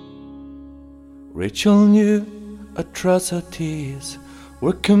 Rachel knew atrocities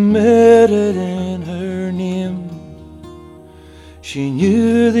were committed in her name. She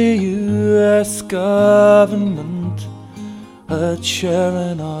knew the US government had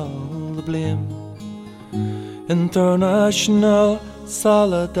sharing all the blame. International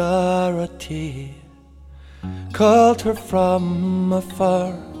solidarity called her from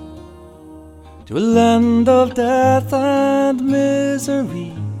afar to a land of death and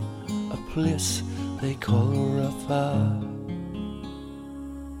misery, a place they call Rafah.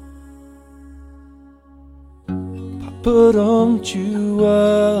 Papa, don't you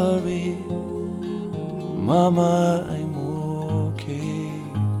worry, Mama, I'm okay.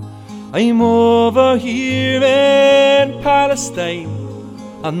 I'm over here in Palestine,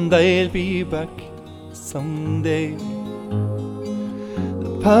 and I'll be back someday.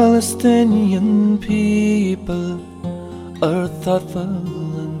 The Palestinian people are thoughtful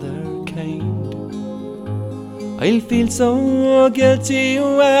and they're kind. I'll feel so guilty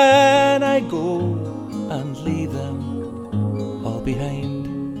when I go and leave them all behind.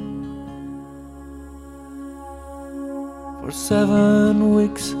 For 7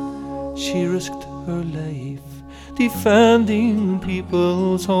 weeks she risked her life defending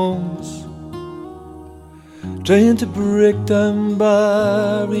people's homes, trying to break down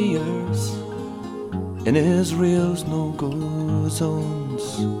barriers in Israel's no-go zones.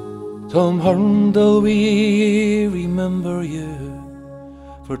 Tom Herndl, we remember you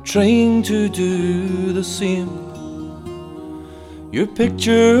for trying to do the same. Your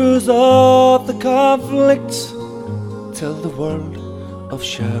pictures of the conflicts tell the world of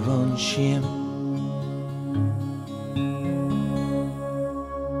Sharon's shame.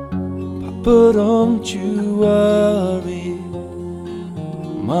 But don't you worry,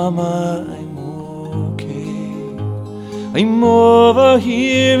 Mama, I'm okay. I'm over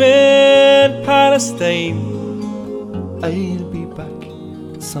here in Palestine. I'll be back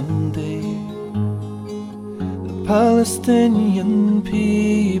someday. The Palestinian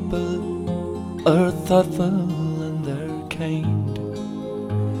people are thoughtful and they're kind.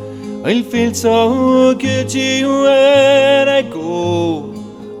 I'll feel so guilty when I go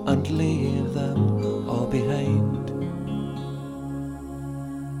and leave them all behind.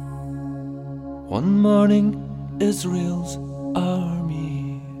 One morning Israel's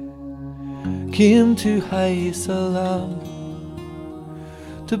army came to High Salam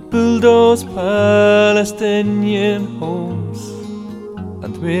to bulldoze Palestinian homes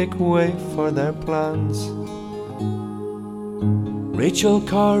and make way for their plans. Rachel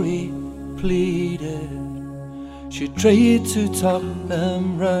Corrie pleaded. She tried to talk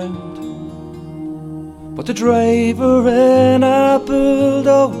them round, but the driver in a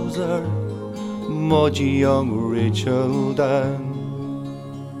bulldozer mowed young Rachel down.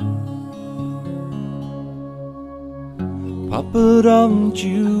 Papa, don't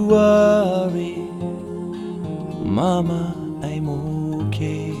you worry, Mama, I'm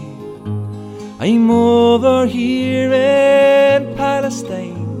okay. I'm over here in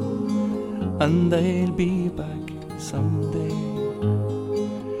Palestine, and I'll be back someday.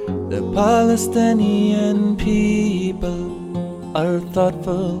 The Palestinian people are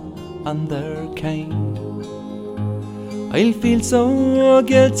thoughtful and they're kind. I'll feel so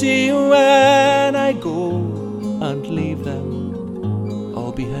guilty when I go and leave them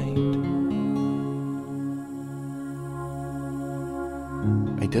all behind.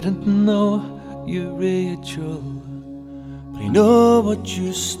 I didn't know you, Rachel, but I know what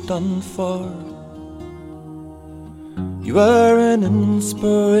you stand for. You are an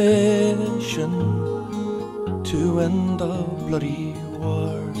inspiration to end the bloody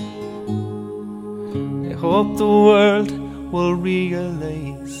war. I hope the world will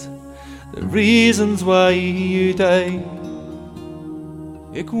realize the reasons why you died.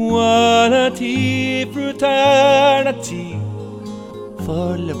 Equality, fraternity,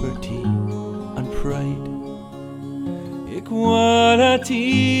 for liberty and pride.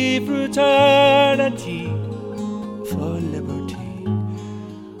 Equality, fraternity, for liberty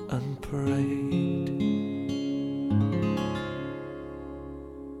and pride.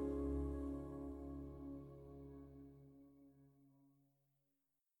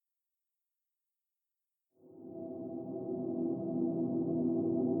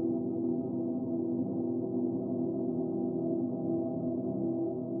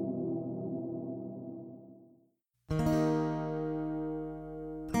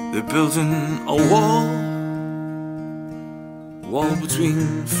 They're building a wall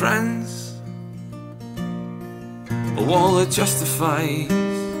between friends, a wall that justifies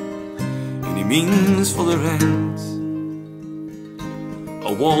any means for their ends,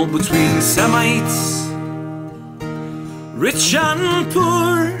 a wall between Semites, rich and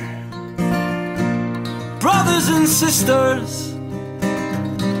poor, brothers and sisters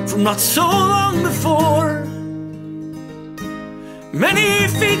from not so long before. Many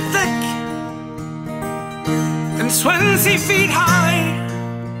feet thick and 20 feet high.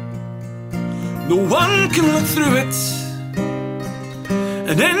 No one can look through it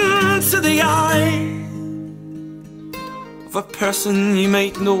and into the eye of a person you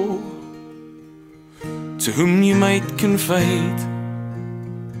might know, to whom you might confide.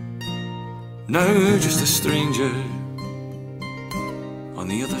 Now just a stranger on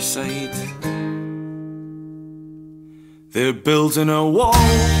the other side. They're building a wall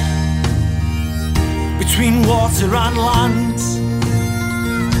between water and land,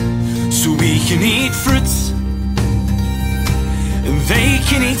 so we can eat fruits and they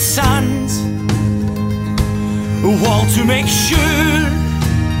can eat sand. A wall to make sure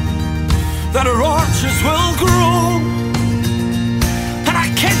that our orchards will grow and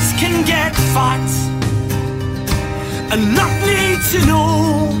our kids can get fat and not need to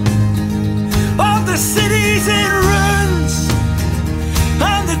know of the cities in ruins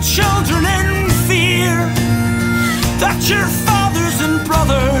and the children in fear, that your fathers and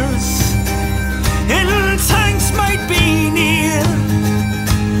brothers in tanks might be near.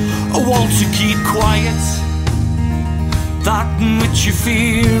 A wall to keep quiet that in which you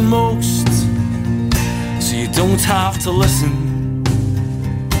fear most, so you don't have to listen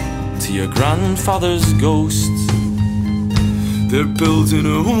to your grandfather's ghost. They're building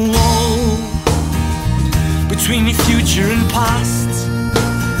a wall between your future and past,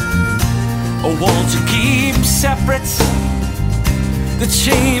 a wall to keep separate the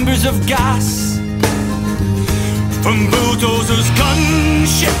chambers of gas from bulldozers,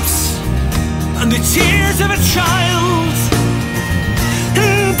 gunships, and the tears of a child,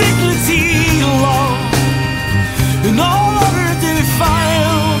 and dignity, love, and all other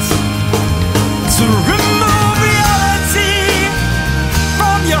defiled. To remove reality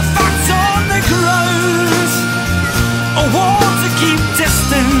from your facts on the ground, a wall to keep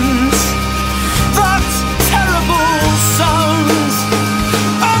distance that terrible sounds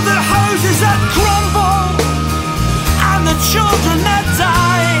of the houses that crumble and the children that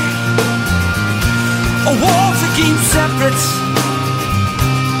die. A wall to keep separate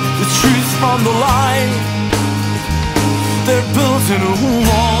the truth from the lie. They're building a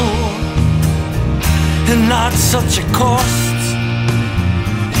wall, and at such a cost.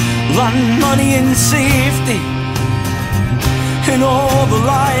 Land, money and safety, and all the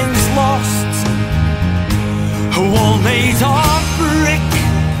lives lost. A wall made of brick,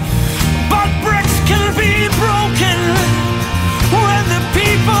 but bricks can be broken when the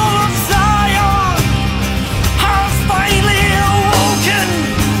people of Zion have finally awoken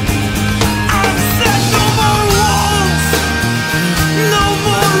and said no more walls, no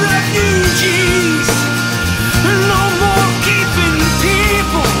more refugees, no more keeping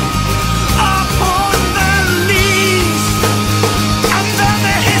people upon their knees. And then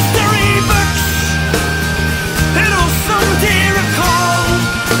the history books, it'll someday recall,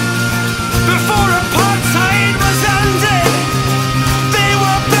 before apartheid was ended,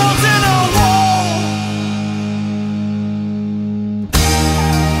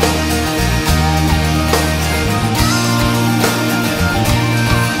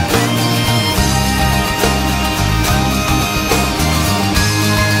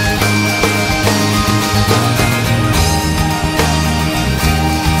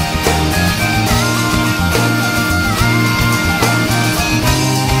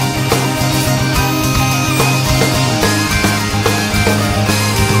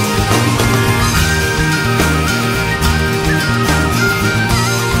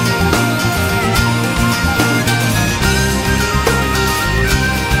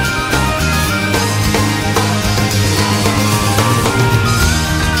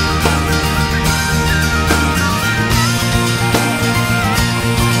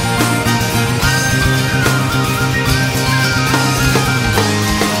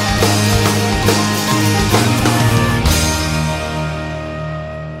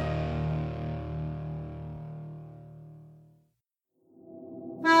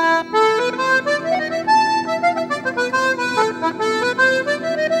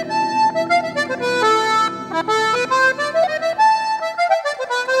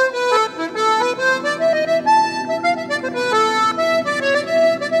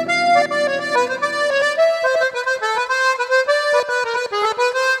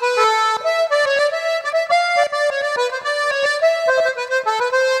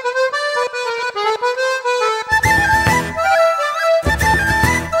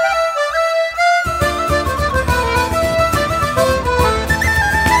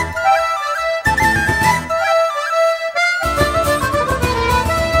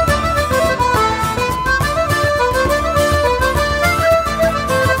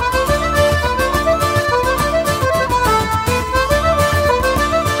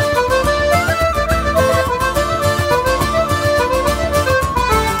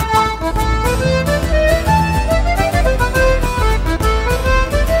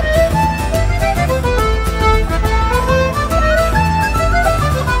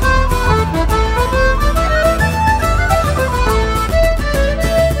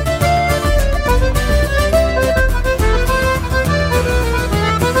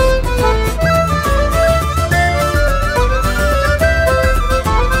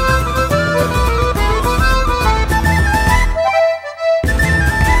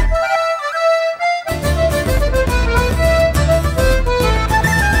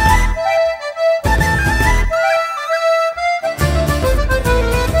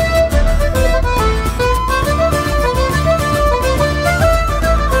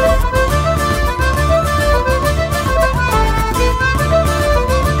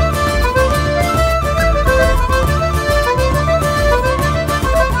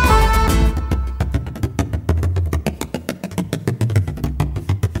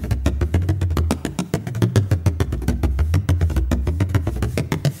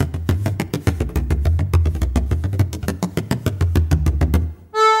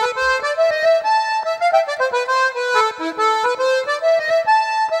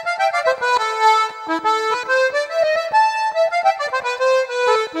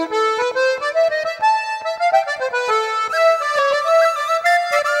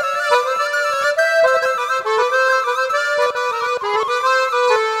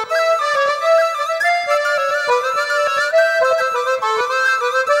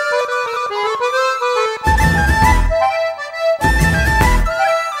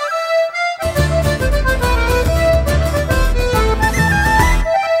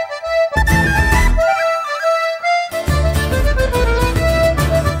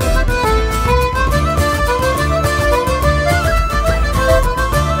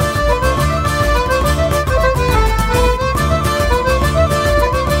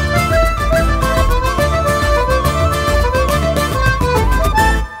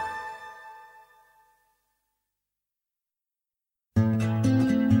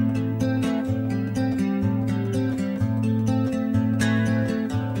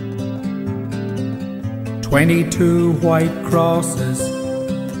 22 white crosses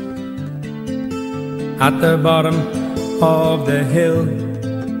at the bottom of the hill.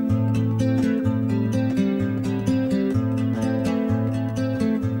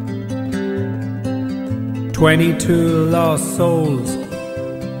 "22 lost souls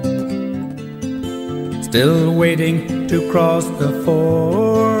still waiting to cross the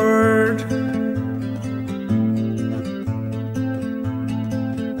ford.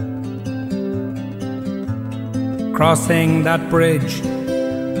 Crossing that bridge,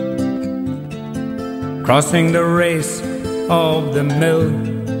 crossing the race of the mill.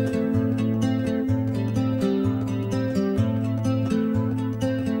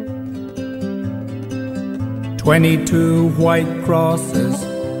 "22 white crosses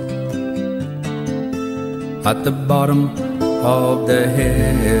at the bottom of the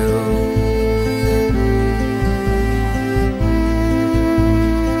hill."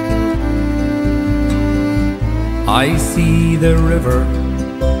 I see the river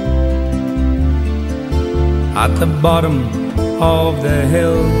at the bottom of the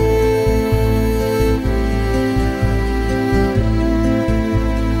hill.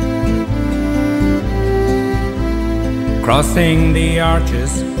 Crossing the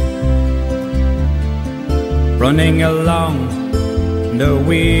arches, running along the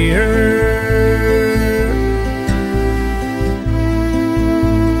weir.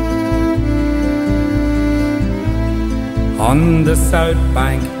 On the south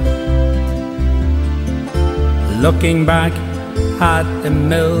bank, looking back at the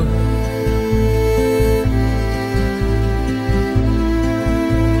mill.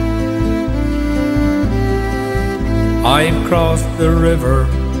 I've crossed the river,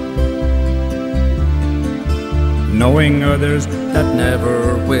 knowing others that never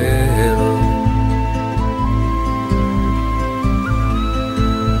will.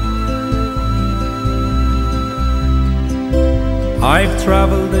 I've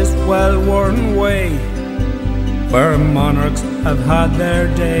traveled this well-worn way, where monarchs have had their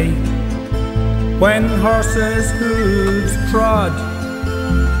day, when horses' hooves trod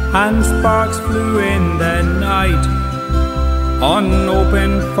and sparks flew in the night on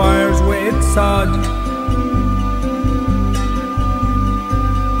open fires with sod.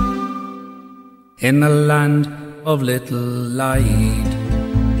 In a land of little light,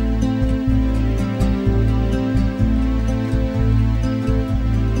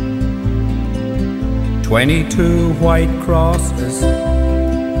 "22 white crosses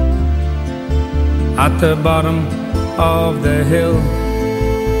at the bottom of the hill."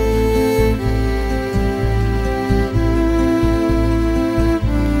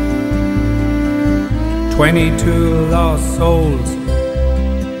 "22 lost souls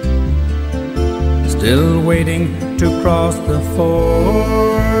still waiting to cross the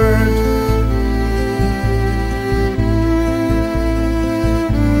ford."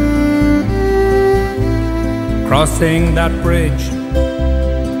 Crossing that bridge,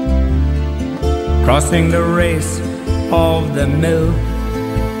 crossing the race of the mill.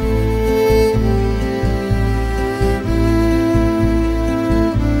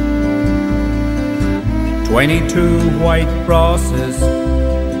 "22 white crosses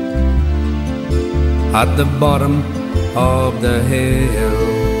at the bottom of the hill."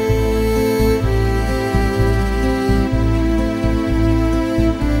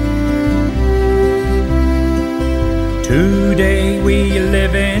 Today we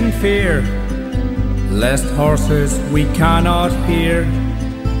live in fear, lest horses we cannot hear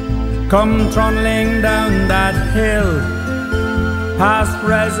come trundling down that hill, past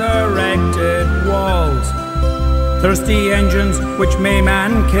resurrected walls, thirsty engines which may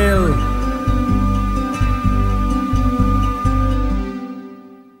man kill.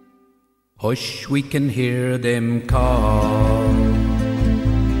 Hush, we can hear them call.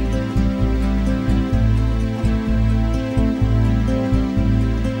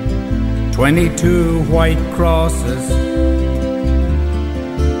 "22 white crosses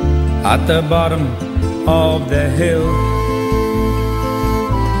at the bottom of the hill."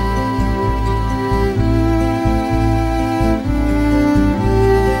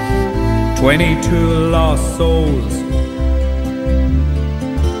 "22 lost souls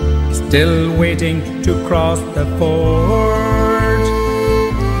still waiting to cross the ford."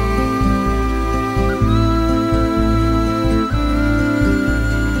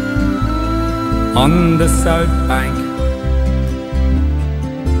 On the south bank,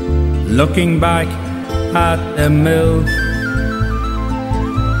 looking back at the mill.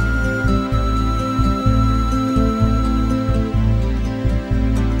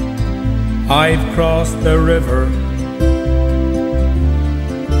 I've crossed the river,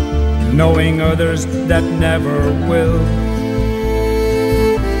 knowing others that never will.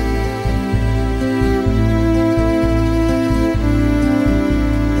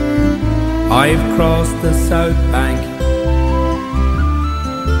 I've crossed the South Bank,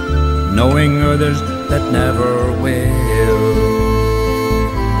 knowing others that never will.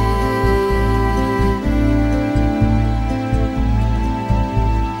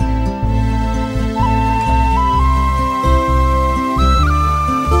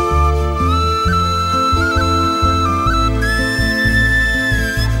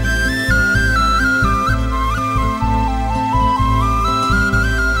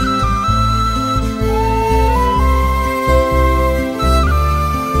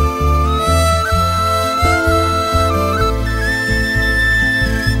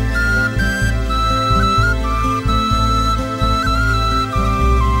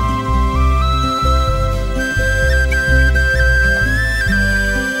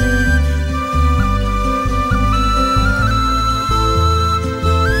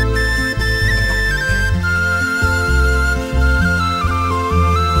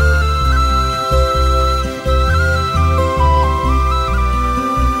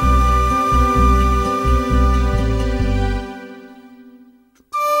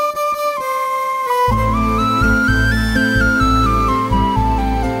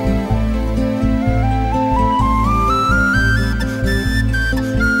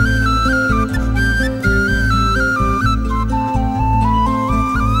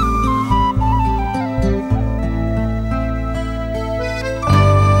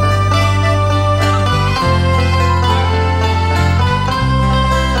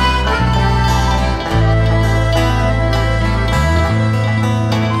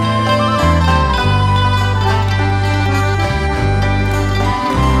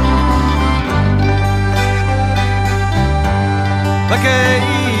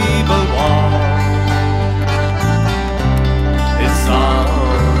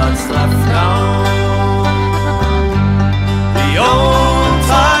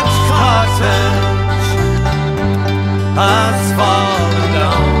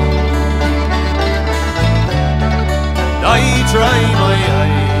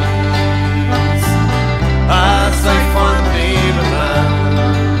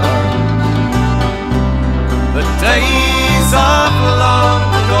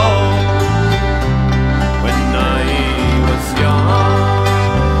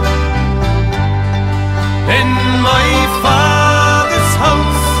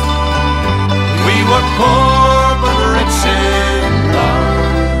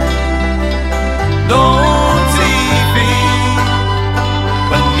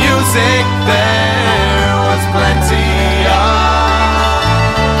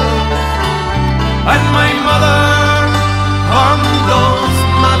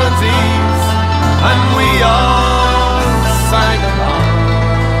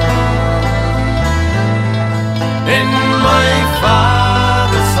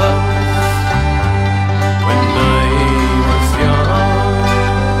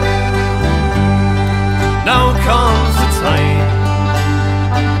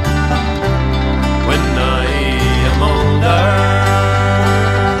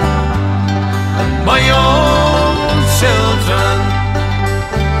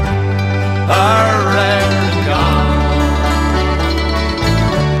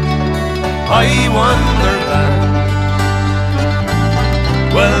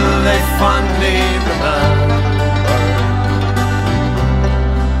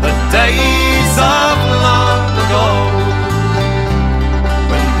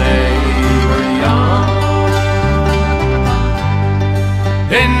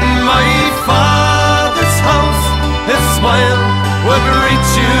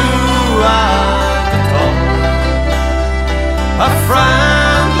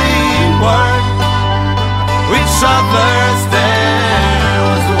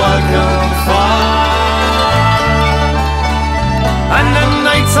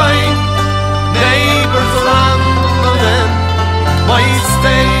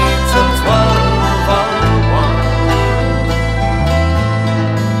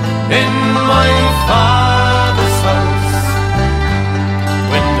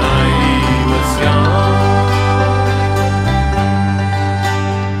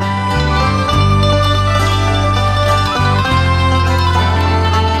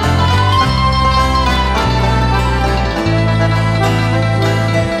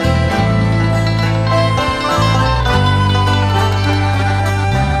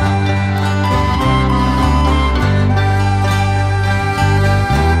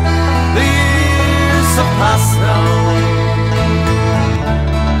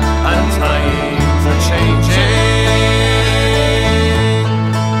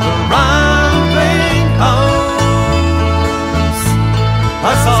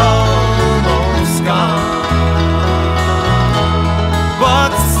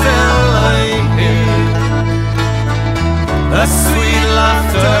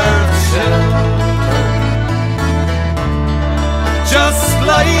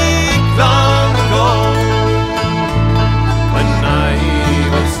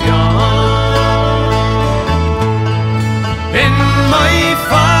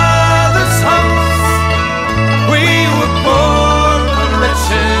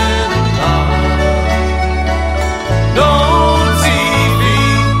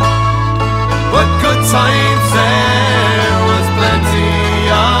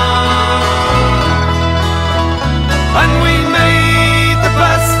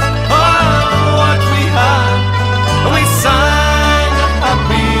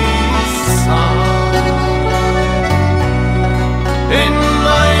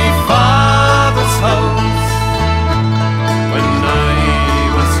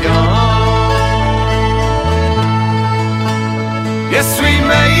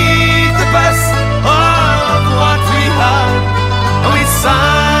 made the best of what we had, and we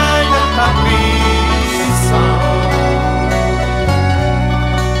sang a happy song.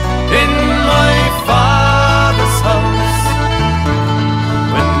 In my father's house,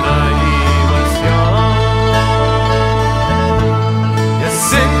 when I was young. Yes,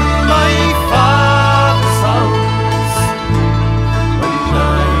 in my father's house, when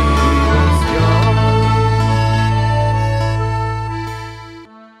I was young.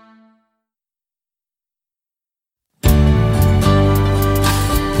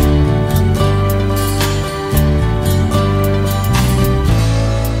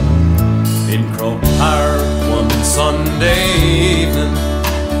 In Croke Park one Sunday evening,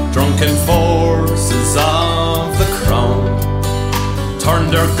 drunken forces of the crown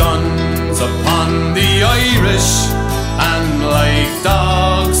turned their guns upon the Irish, and like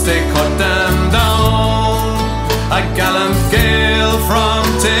dogs they cut them down. A gallant Gael from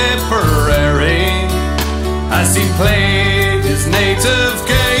Tipperary, as he played his native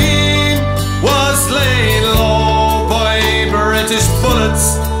game, was laid low by British bullets.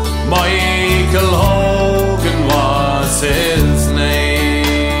 Michael Hogan was his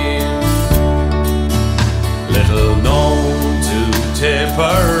name. Little known to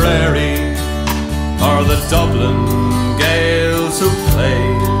Tipperary are the Dublin Gaels who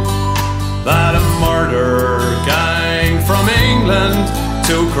played, that a murder gang from England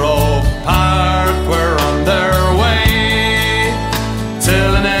to Croke Park were on their way,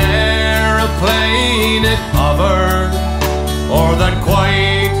 till an aeroplane it hovered o'er that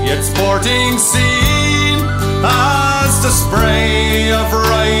quiet yet sporting scene, as the spray of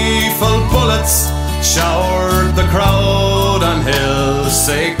rifle bullets showered the crowd on Hill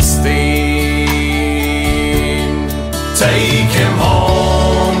 16. Take him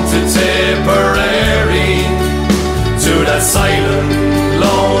home to Tipperary, to that silent,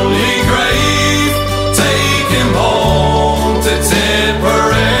 lonely grave. Take him home to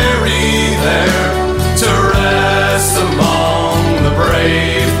Tipperary, there to rest among the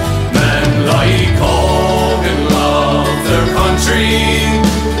brave. Men like Hogan loved their country.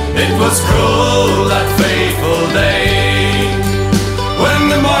 It was cruel that fateful day, when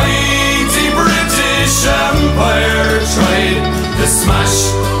the mighty British Empire tried to smash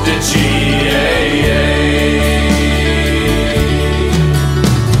the GAA.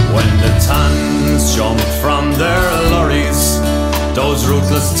 When the Tans jumped from their lorries, those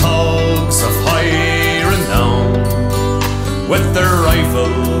ruthless thugs of high renown, with their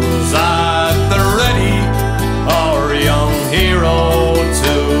rifles at the ready, our young hero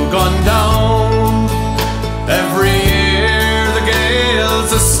to gun down. Every year the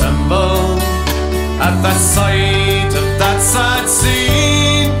Gaels assemble at the sight of that sad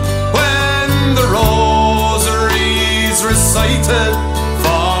scene, when the rosaries recited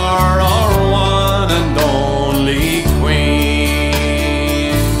for our one and only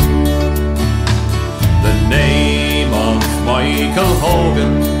Queen. The name of Michael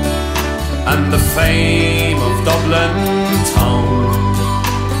Hogan and the fame of Dublin town,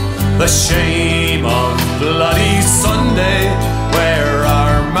 the shame of Bloody Sunday, where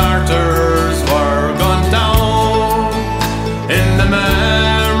our martyrs were gunned down. In the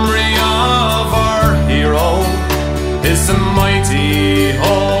memory of our hero is the mighty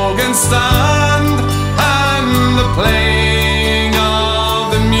Hogan stand, and the playing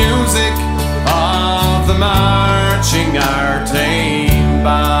of the music of the marching Artane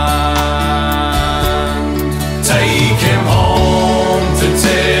band. Take him home to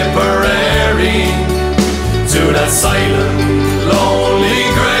Tipperary, to that silent, lonely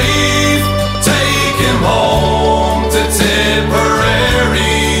grave. Take him home to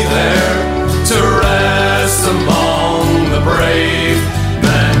Tipperary, there to rest among the brave.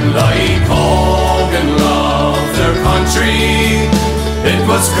 Men like Hogan loved their country. It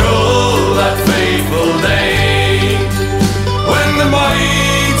was cruel that fateful day, when the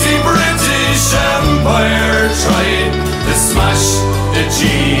mighty British Empire tried to smash the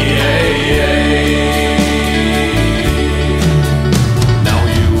GAA. Now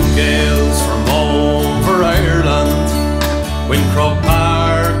you Gaels from over Ireland, when Croke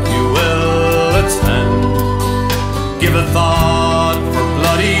Park you will attend, give a thought for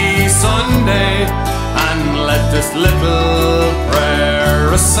Bloody Sunday, and let this little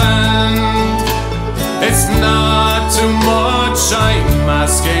prayer ascend. It's not too much I'm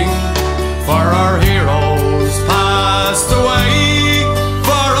asking, for our heroes passed away,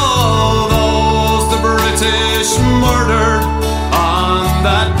 for all those the British murdered on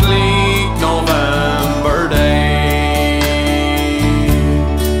that bleak November day.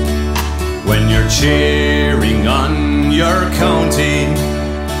 When you're cheering on your county,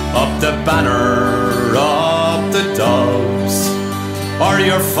 up the banner, up the doves, or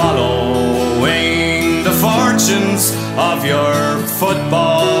you're following the fortunes of your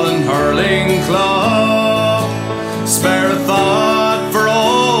football and hurling club. Spare a thought for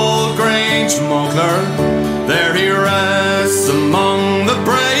old Grange Muckler, there he rests among the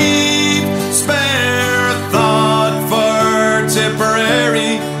brave. Spare a thought for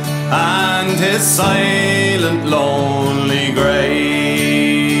Tipperary and his silent lonely grave.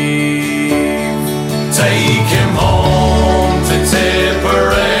 Take him home to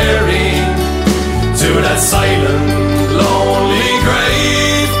Tipperary, to that silent lonely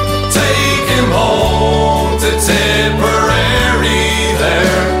grave. Take him home to Tipperary,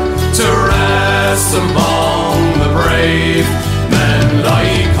 there to rest among the brave. Men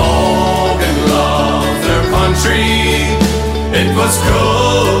like Hogan loved their country, it was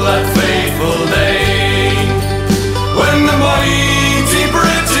cruel that fateful day, when the mighty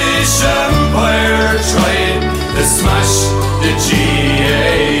British Empire tried to smash the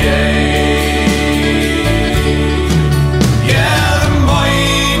GAA. Yeah, the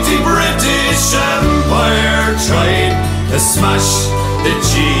mighty British Empire tried to smash the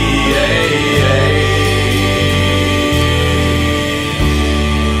GAA.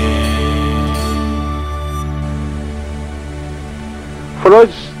 For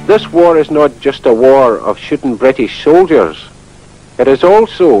us, this war is not just a war of shooting British soldiers. It is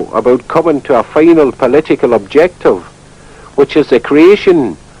also about coming to a final political objective, which is the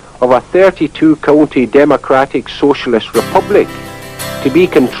creation of a 32-county democratic socialist republic to be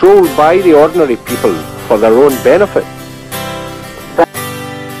controlled by the ordinary people for their own benefit.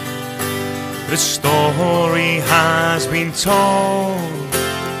 The story has been told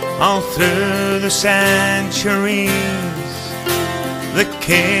all through the centuries. The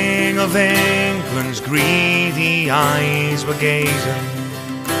King of England's greedy eyes were gazing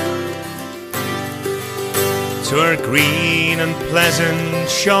to our green and pleasant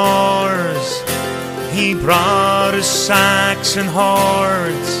shores. He brought his Saxon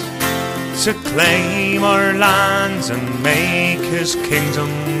hordes to claim our lands and make his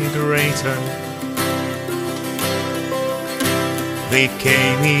kingdom greater. They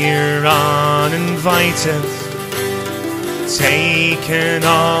came here uninvited, taking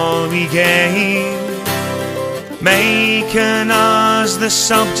all we gain, making us the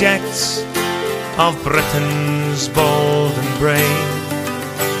subjects of Britain's bold and brave,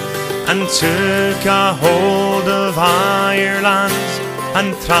 and took a hold of Ireland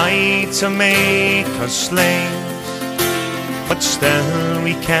and tried to make us slaves. But still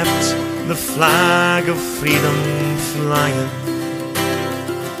we kept the flag of freedom flying.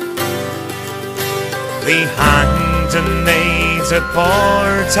 They hanged and they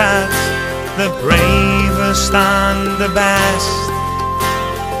deported the bravest and the best,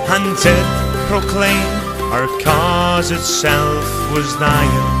 and did proclaim our cause itself was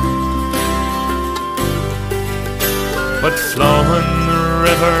dying. But flowing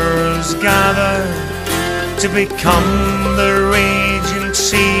rivers gathered to become the raging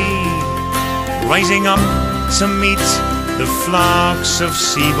sea, rising up to meet the flocks of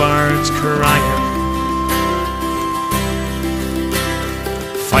seabirds crying,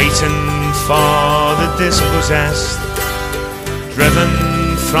 fighting for the dispossessed, driven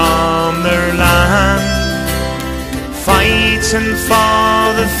from their land, fighting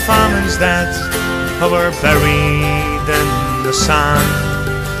for the famine's dead who were buried in the sand,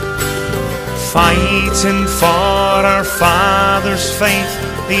 fighting for our fathers' faith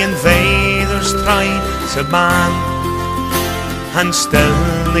the invaders tried to ban, and still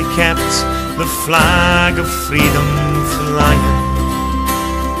they kept the flag of freedom flying.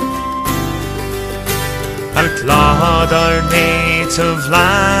 Outlawed our native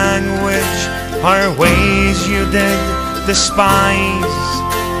language, our ways you did despise,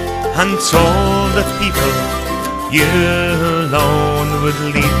 and told the people you alone would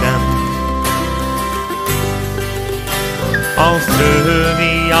lead them. All through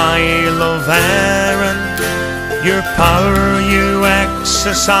the Isle of Arran, your power you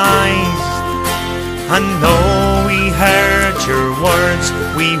exercised, and though we heard your words,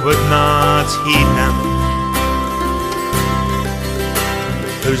 we would not heed them.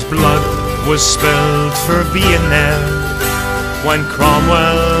 Whose blood was spilled for being there when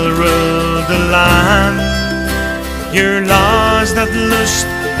Cromwell ruled the land. Your laws that loosed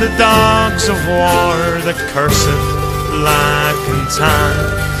the dogs of war, the cursed black and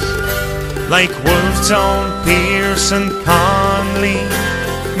tans, like Wolftown, Pearson, Conley,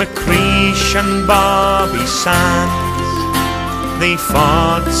 McCreesh and Bobby Sands. They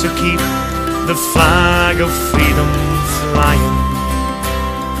fought to keep the flag of freedom flying.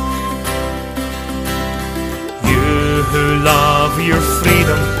 who love your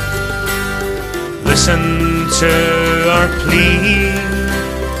freedom, listen to our plea.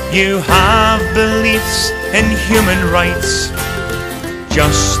 You have beliefs in human rights,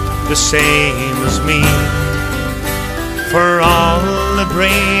 just the same as me. For all the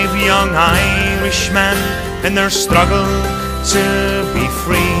brave young Irishmen in their struggle to be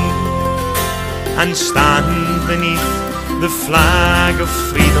free, and stand beneath the flag of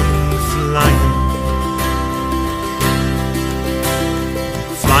freedom flying,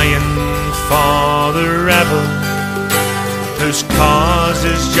 flying for the rebel whose cause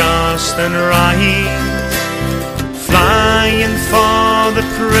is just and right, flying for the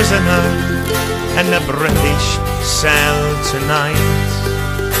prisoner in the British cell tonight,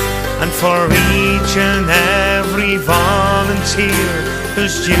 and for each and every volunteer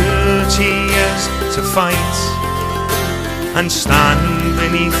whose duty is to fight and stand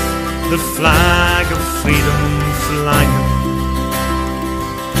beneath the flag of freedom flying.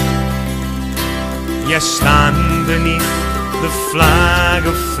 Yes, stand beneath the flag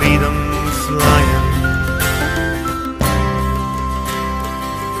of freedom flying.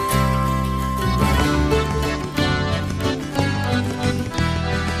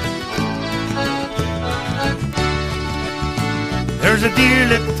 There's a dear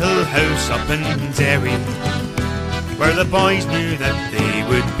little house up in Derry where the boys knew that they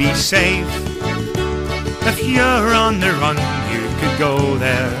would be safe. If you're on the run, you could go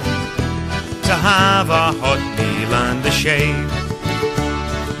there to have a hot meal and a shave.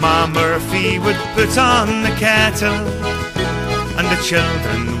 Ma Murphy would put on the kettle and the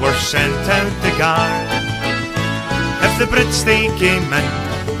children were sent out to guard. If the Brits they came in,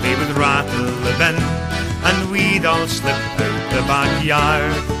 they would rattle the bin and we'd all slip out the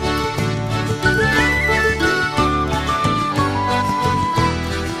backyard.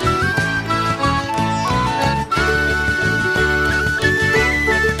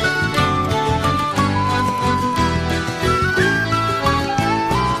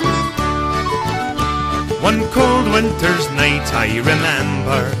 One cold winter's night I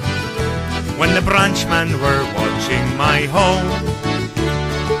remember, when the branchmen were watching my home,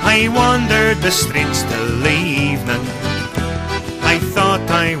 I wandered the streets till the evening. I thought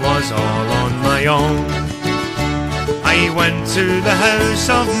I was all on my own. I went to the house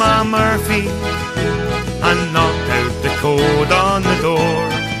of Ma Murphy and knocked out the code on the door.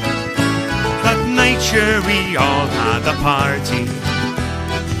 That night sure we all had a party,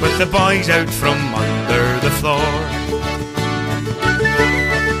 with the boys out from under the floor.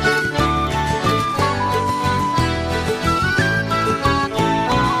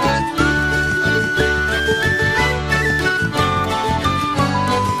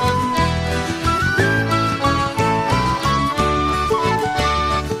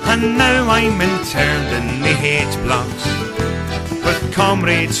 And now I'm interned in the hate blocks, with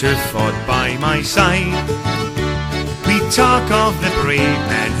comrades who fought by my side. We talk of the brave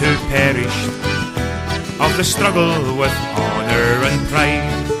men who perished, of the struggle with honour and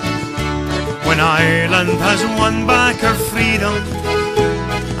pride. When Ireland has won back her freedom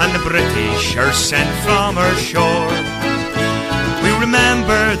and the British are sent from her shore, we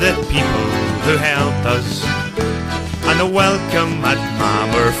remember the people who helped us and the welcome at Ma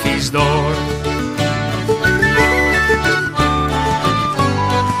Murphy's door.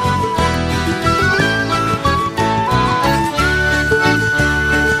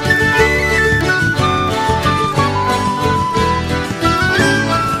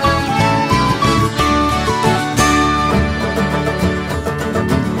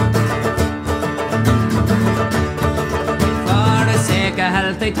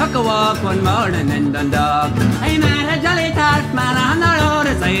 They took a walk one morning in Dundalk. I met a jolly tart man on the road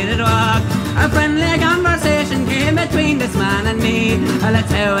as I did walk. A friendly conversation came between this man and me, and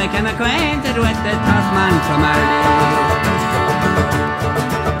that's how I came acquainted with the tart man from Ardú.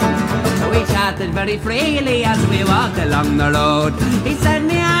 We chatted very freely as we walked along the road. He said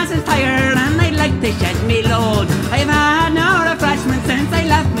me ass is tired and I'd like to shed me load. I've had no refreshment since I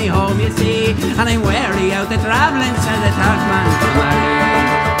left me home, you see, and I'm weary out the travelling, said the tart man from Ardú.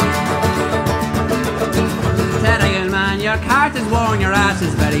 Said I, old man, your cart is worn, your ass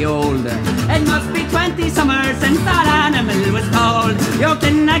is very old. It must be 20 summers since that animal was cold. Yoked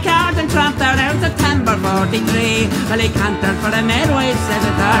in a cart and tramped out out September 43. Well, he cantered for the midway, said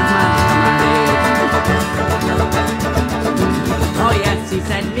the third man from Oh yes, he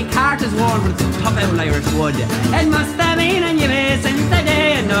said, me cart is worn with some tough old Irish wood. It must have been in your since the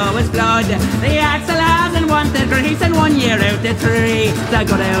day you know it's blood. The axle hasn't wanted grease in 1 year out of 3. The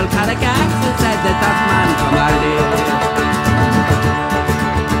good old Carrick axle, said the third man from Ardú.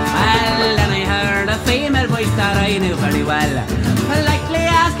 Well, then I heard a female voice that I knew very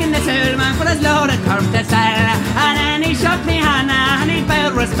a sailorman for his load of turf to sell. And then he shook me hand and he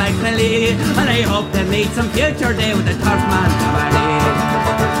bowed respectfully. And I hope to meet some future day with the turfman Cavalry.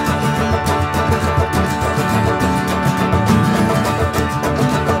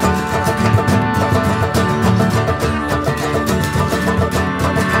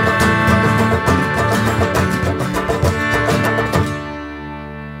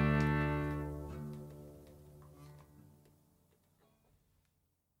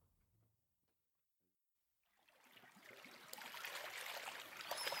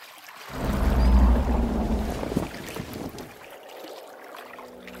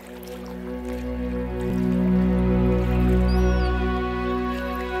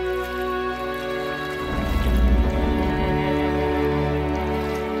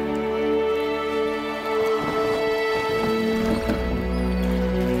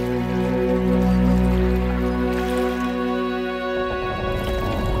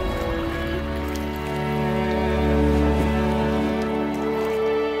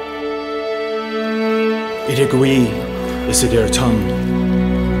 Idir gui is idir tongue.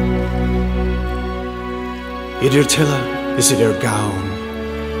 Idir tilla is idir gown.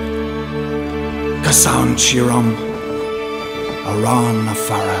 Kasound shiram aran a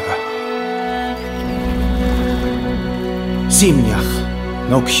faraga. Simniach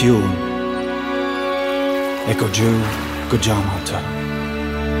no kjun. Eko ju gujamata.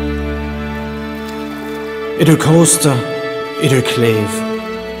 Idir costa idir clave.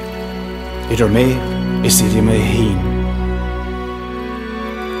 Idir me is idir me heen.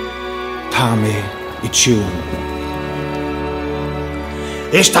 Ta me I tune.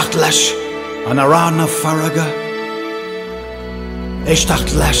 Ishtacht lesh an arana faraga.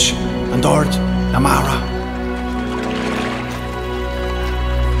 Ishtacht lesh and ord namara.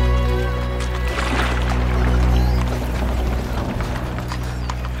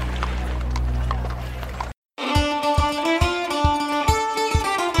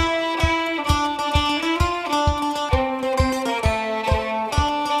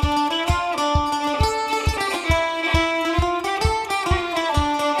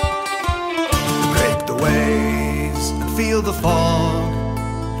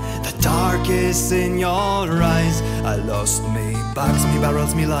 In your eyes, I lost me bags, me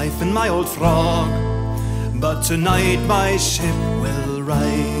barrels, me life, and my old frog. But tonight my ship will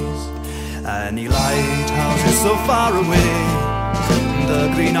rise. Any lighthouse is so far away,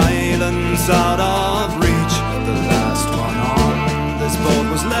 the green islands out of reach. The last one on this boat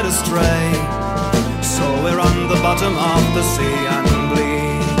was led astray, so we're on the bottom of the sea and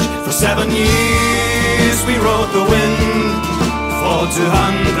bleach. For 7 years we rode the wind, for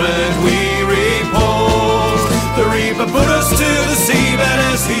 200 we reposed. The reaper put us to the seabed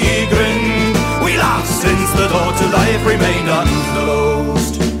as he grinned. We laughed since the door to life remained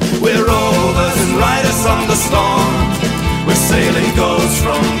unclosed. We're rovers and riders on the storm. We're sailing goes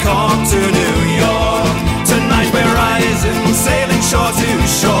from Cork to New York. Tonight we're rising, sailing shore to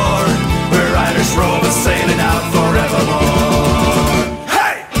shore. We're Irish rovers sailing out forevermore.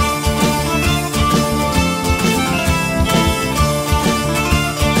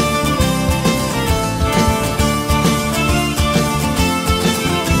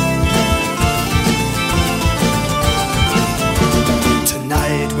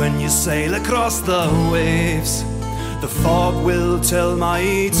 Sail across the waves, the fog will tell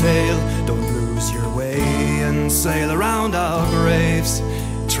my tale. Don't lose your way and sail around our graves.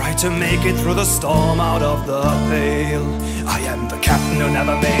 Try to make it through the storm out of the pale. I am the captain who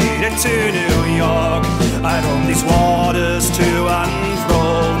never made it to New York. I roam these waters to and fro.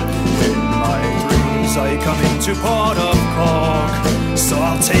 In my dreams I come into Port of Cork, so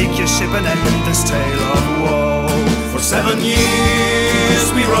I'll take your ship and end this tale of woe. For 7 years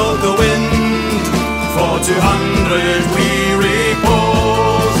we rode the wind, for 200 we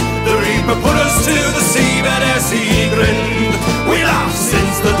reposed. The reaper put us to the seabed as he grinned. We laughed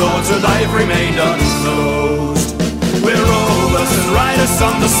since the door to life remained unclosed. We're rovers and riders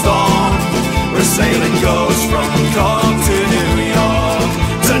on the storm. We're sailing goes from Cork to New York.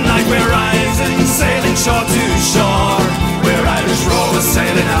 Tonight we're rising, sailing shore to shore. We're Irish rovers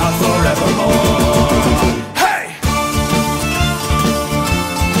sailing out forevermore.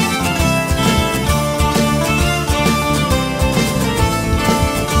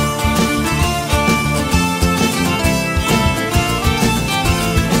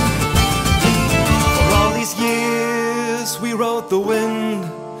 The wind,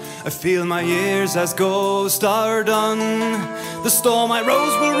 I feel my years as ghosts are done. The storm I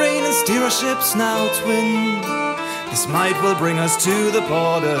rose will rain and steer our ships now twin. This might will bring us to the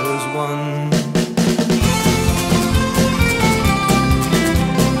port as one.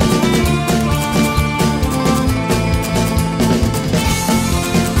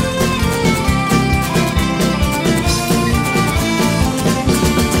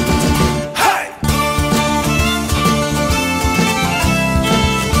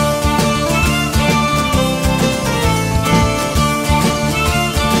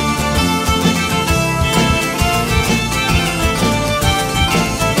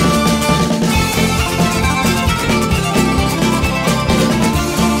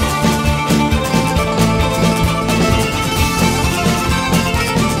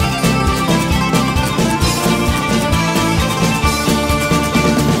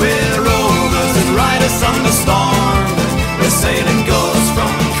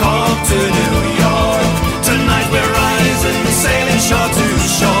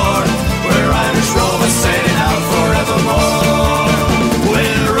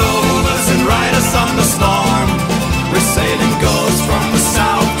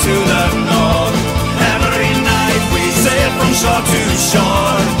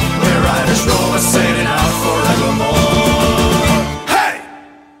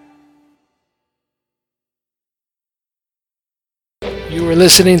 You were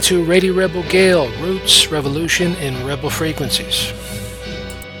listening to Radio Rebel Gale, Roots, Revolution, and Rebel Frequencies.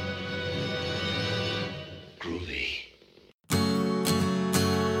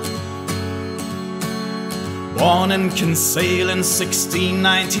 Born in Kinsale in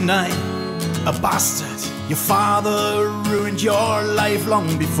 1699, a bastard. Your father ruined your life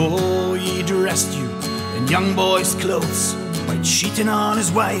long before he dressed you in young boy's clothes by cheating on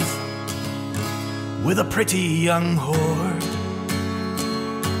his wife with a pretty young whore.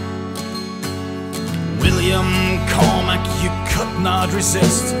 William Cormac, you could not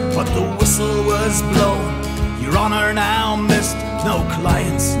resist, but the whistle was blown. Your honor now missed. No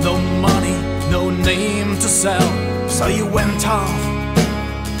clients, no money, no name to sell. So you went off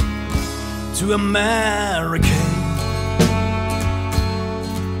to America.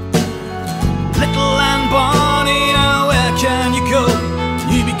 Little and Bonnie, now where can you go?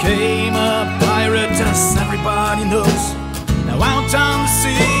 You became a pirate, as everybody knows. Now out on the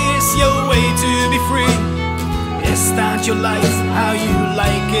sea is your way to be free. Is that your life, how you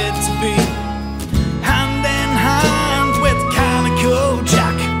like it to be? Hand in hand with Calico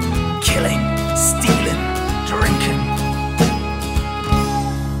Jack, killing, stealing, drinking.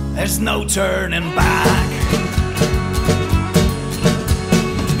 There's no turning back.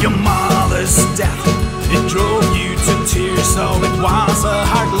 Your mother's death, it drove you to tears, so it was a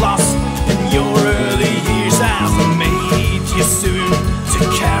hard loss in your early years. As a maid, you soon took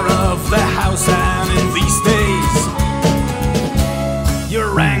care of the house, and in these days,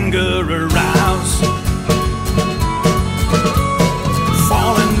 your anger aroused.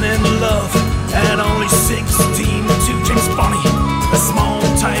 Falling in love at only 16 to James Bonny, a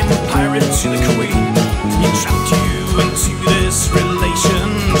small-time pirate to the Queen. He trapped you into this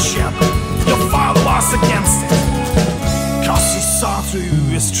relationship. Your father was against it, 'cause he saw through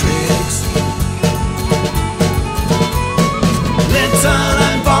his tricks. Little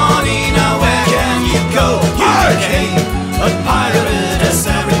and Bonnie, now where can you go? You became a pirate, as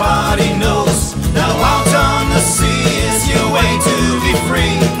everybody knows. Now out on the sea is your way to be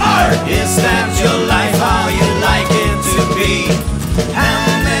free. Is that your life, how you like it to be?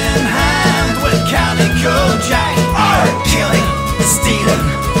 Hand in hand with Calico Jack, killing, stealing,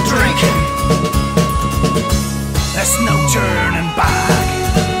 drinking. There's no turning back.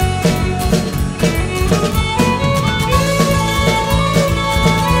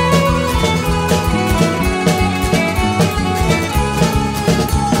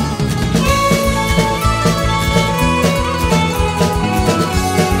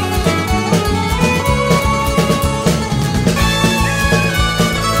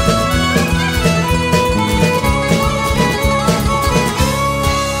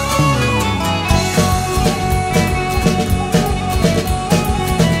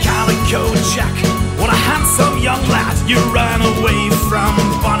 You ran away from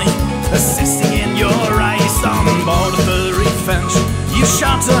Bonnie, assisting in your eyes on board the Revenge. You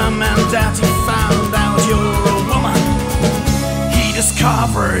shot him, and Daddy found out you're a woman. He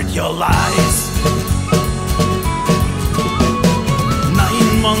discovered your lies.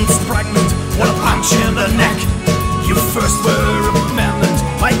 9 months pregnant, what a punch in the neck. You first were abandoned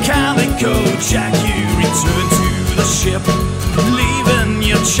by Calico Jack. You returned to the ship, leaving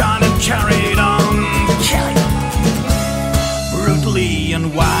your child and carried on killing. Brutally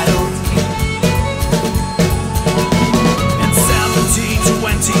and wild. In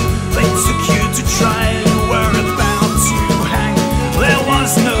 1720, they took you to trial. You were about to hang. There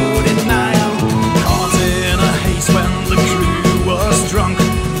was no denial. Caught in a haze when the crew was drunk.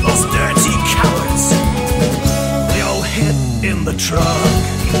 Those dirty cowards, they all hid in the truck.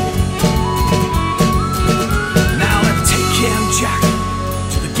 Now they're taking Jack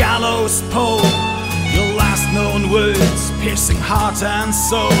to the gallows pole. Your last known words, piercing heart and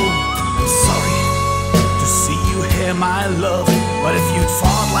soul. I'm sorry to see you here, my love, but if you'd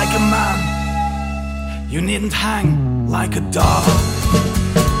fought like a man, you needn't hang like a dog.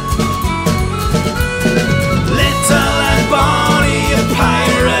 Little and Bonnie, a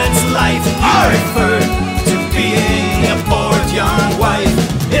pirate's life. You referred to being a bored young wife.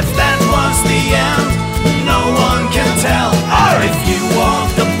 If that was the end, no one can tell. Or if you walk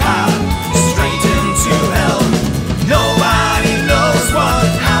the path straight into hell, nobody knows what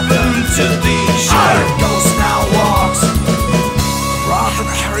happened to thee. Sure, ghost now walks across the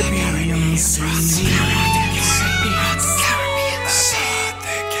Caribbean Sea.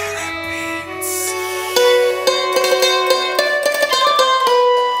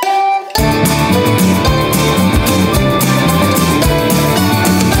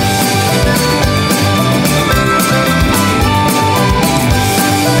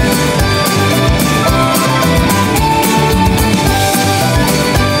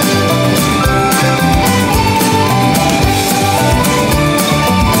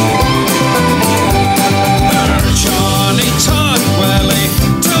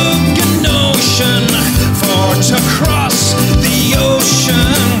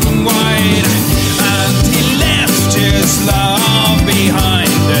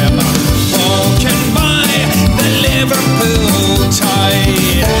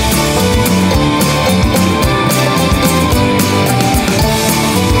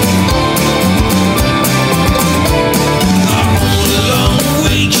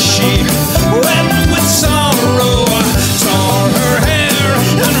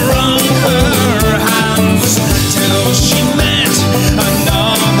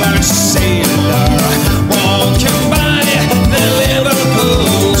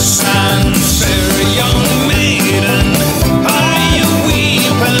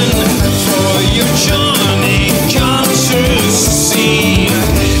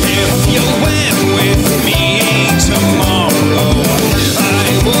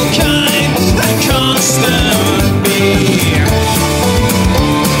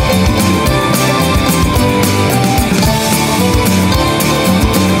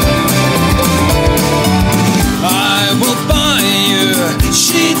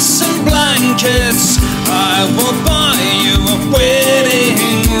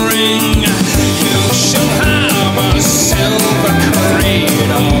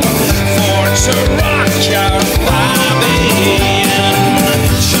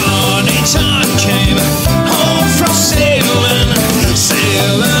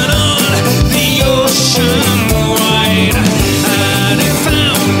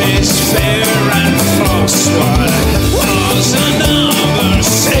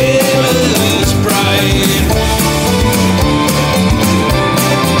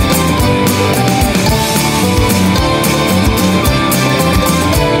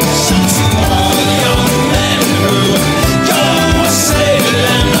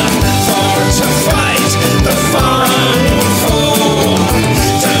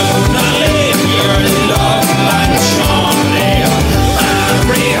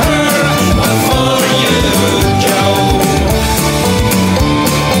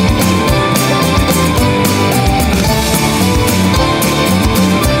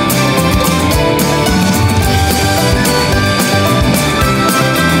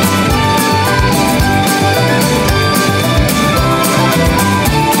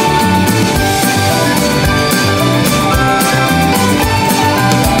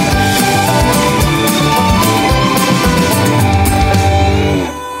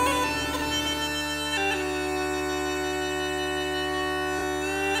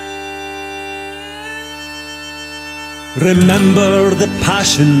 Remember the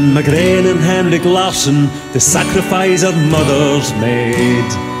passion, McGrain and Henrik Lawson, the sacrifice of mothers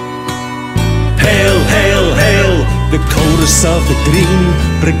made. Hail, hail, hail, the chorus of the Green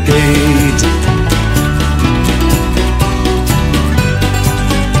Brigade.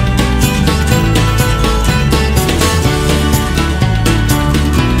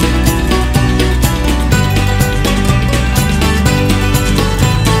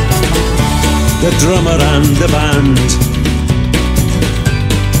 The drummer and the band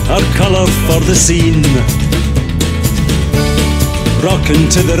are colour for the scene, rocking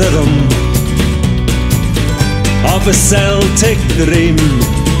to the rhythm of a Celtic dream.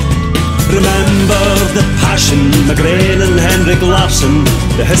 Remember the passion, McGrain and Henrik Lawson,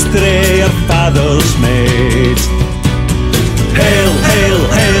 the history our fathers made. Hail, hail,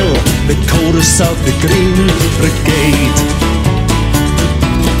 hail, the chorus of the Green Brigade.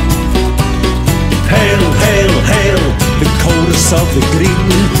 Hail, hail, hail, the chorus of the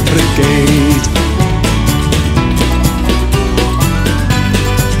Green Brigade.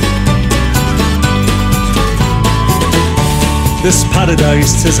 This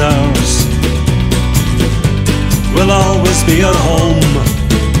paradise is ours, will always be our home.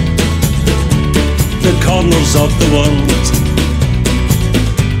 The corners of the world,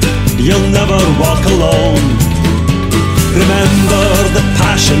 you'll never walk alone. Remember the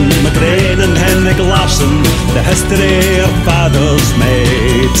passion, McGrain and Henrik Lawson, the history our fathers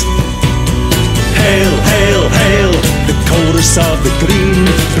made. Hail, hail, hail, the chorus of the Green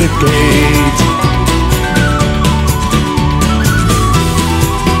Brigade.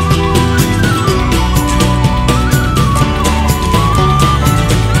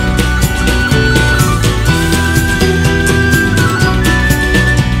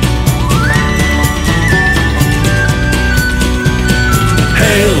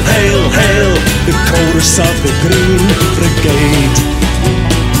 The chorus of the Green Brigade.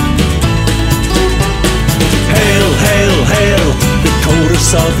 Hail, hail, hail, the chorus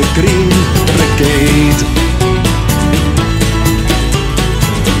of the Green Brigade.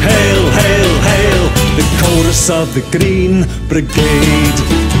 Hail, hail, hail, the chorus of the Green Brigade.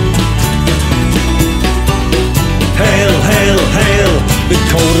 Hail, hail, hail, the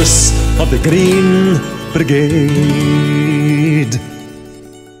chorus of the Green Brigade.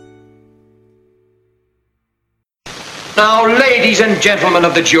 Now, ladies and gentlemen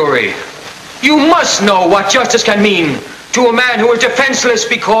of the jury, you must know what justice can mean to a man who is defenseless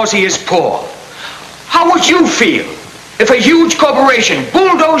because he is poor. How would you feel if a huge corporation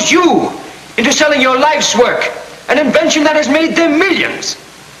bulldozed you into selling your life's work, an invention that has made them millions,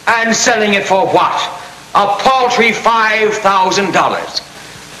 and selling it for what? A paltry $5,000.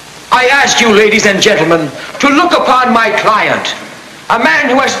 I ask you, ladies and gentlemen, to look upon my client, a man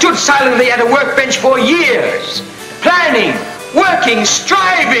who has stood silently at a workbench for years, planning, working,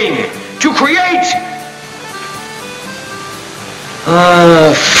 striving to create.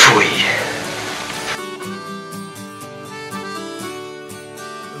 Phooey.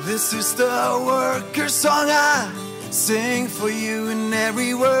 This is the worker song I sing for you, and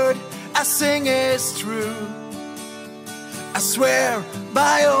every word I sing is true. I swear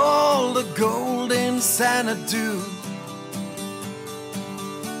by all the golden Xanadu.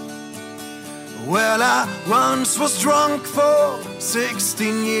 Well, I once was drunk for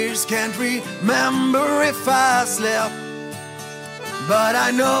 16 years, can't remember if I slept, but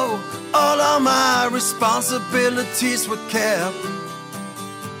I know all of my responsibilities were kept.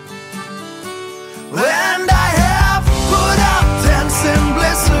 And I have put out tents and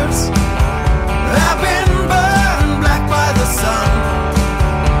blizzards, I've been burned black by the sun.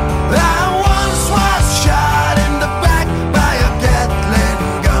 I once was shot in the back by a Gatling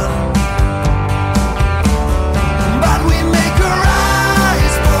gun, but we make a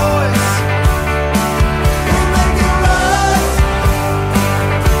rise, boys. We make it rise.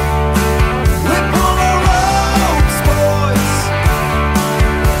 We pull the ropes, boys.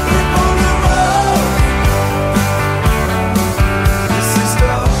 We pull the ropes. This is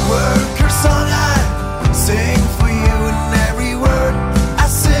the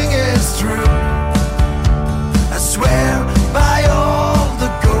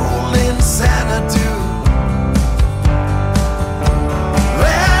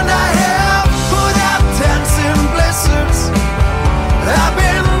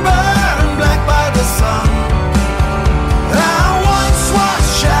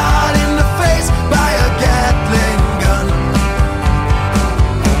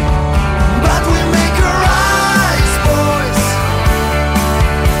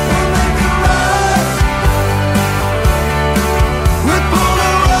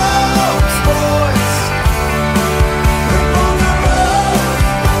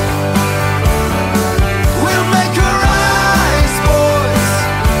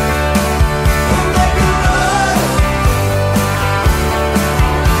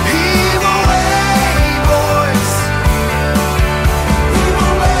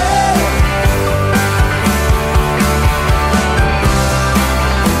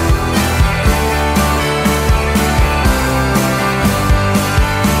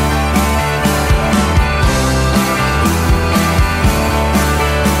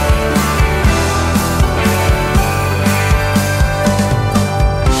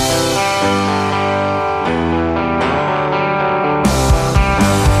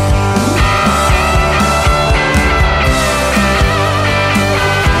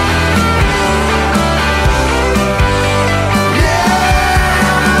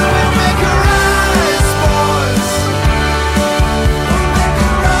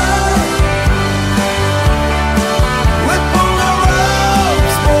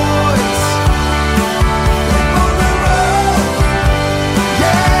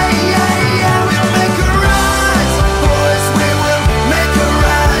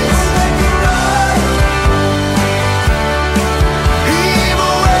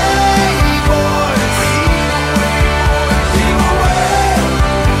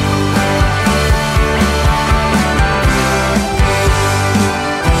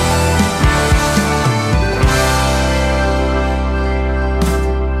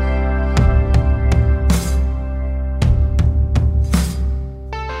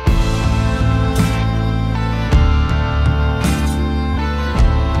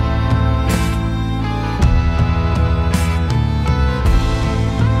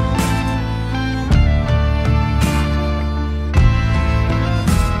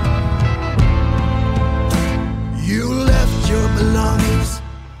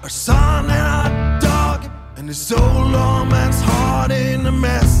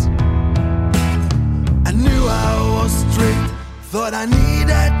what I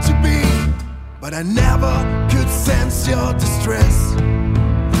needed to be, but I never could sense your distress.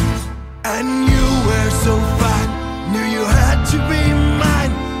 And you were so fine, knew you had to be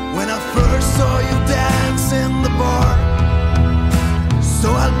mine when I first saw you dance in the bar.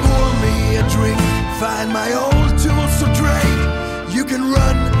 So I'll pour me a drink, find my old tools to trade. You can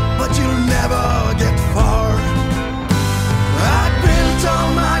run, but you'll never get far. I built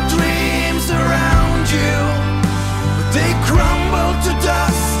all my dreams around you, but they crumble to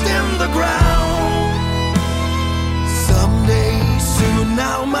dust in the ground. Someday soon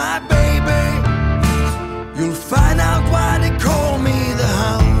now, my baby, you'll find out why they call me the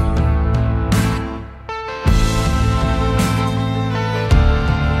Hound.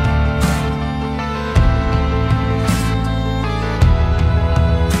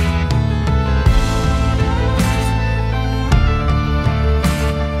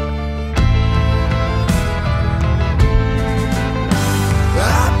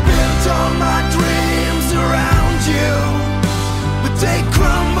 They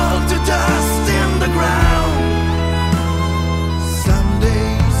crumble to dust in the ground.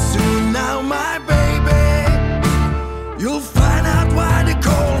 Someday soon now, my baby, you'll find out why they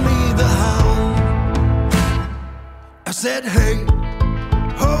call me the Hound. I said, hey,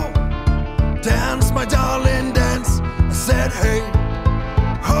 ho, dance, my darling, dance. I said, hey,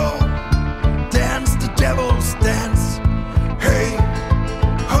 ho, dance the devil's dance. Hey,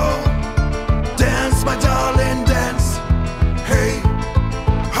 ho, dance, my darling, dance. Hey,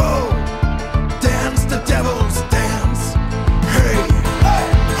 ho, dance the devil's dance. Hey,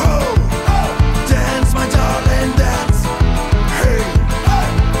 ho, dance, my darling, dance. Hey,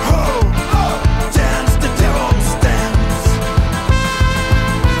 ho, dance the devil's dance.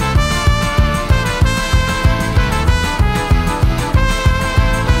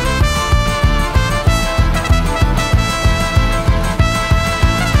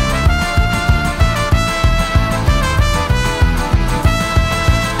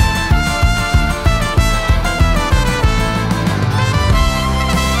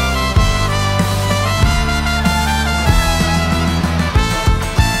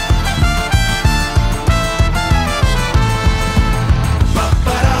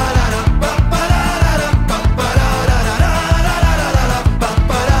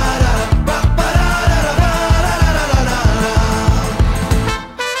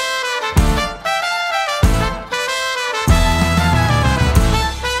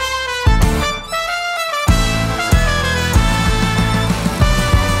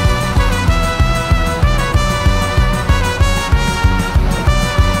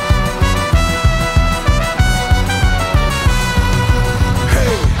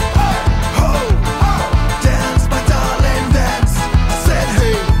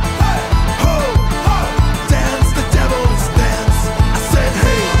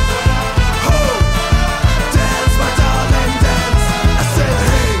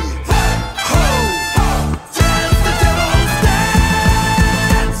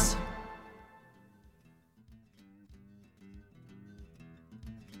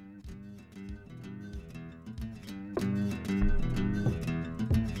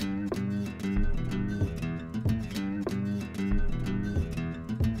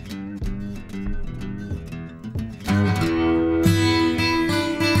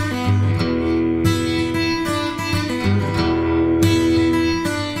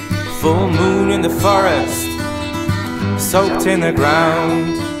 Full moon in the forest, soaked in the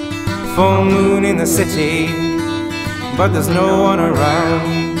ground. Full moon in the city, but there's no one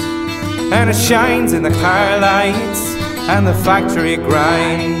around. And it shines in the car lights and the factory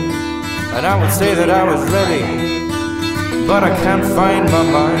grind. And I would say that I was ready, but I can't find my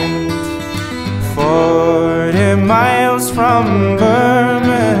mind. 40 miles from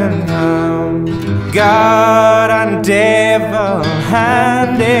Birmingham, God and devil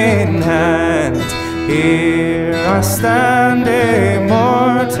hand in hand. Here I stand, a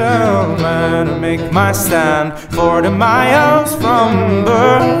mortal man, and make my stand. 40 miles from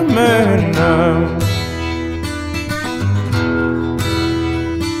Birmingham.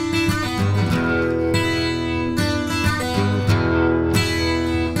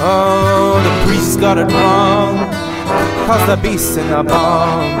 Oh, the priest got it wrong, 'cause the beast's in the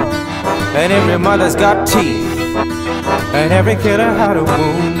bomb. And every mother's got teeth, and every killer had a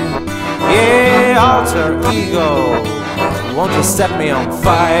wound. Yeah, alter ego, won't you set me on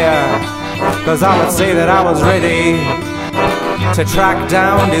fire? 'Cause I would say that I was ready to track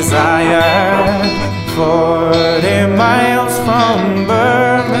down desire. 40 miles from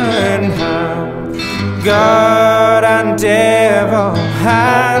Birmingham, God and devil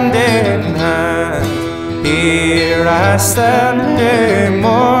hand in hand. Here I I stand,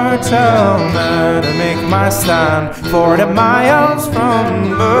 immortal man, to make my stand 40 miles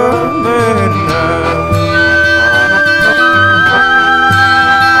from Birmingham.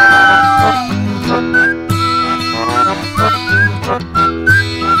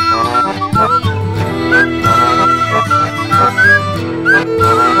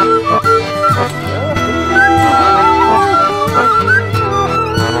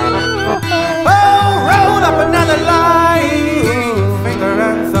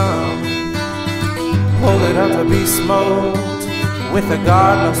 Be smoked with the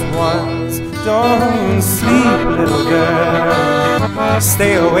godless ones. Don't sleep, little girl.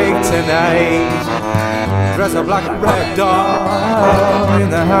 Stay awake tonight. Dress up like a rag doll in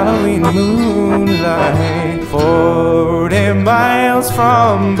the Halloween moonlight. 40 miles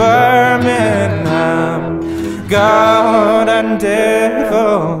from Birmingham, God and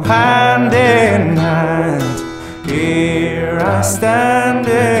devil hand in hand. Here I stand,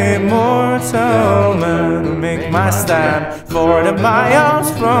 immortal man, to make my stand 40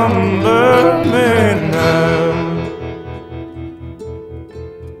 miles from Birmingham.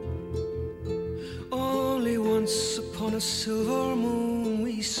 Only once upon a silver moon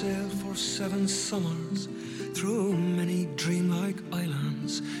we sailed for 7 summers through many dreamlike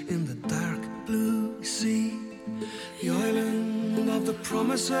islands in the dark blue sea. The island of the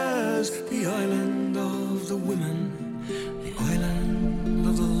promises, the island of the women, the island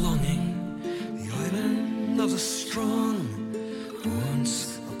of the longing, the island of the strong.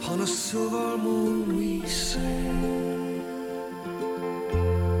 Once upon a silver moon we sailed.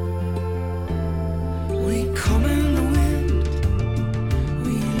 We come in the wind,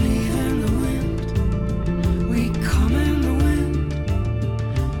 we leave in the wind. We come in the wind,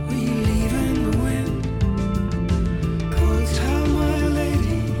 we leave in the wind. Go tell my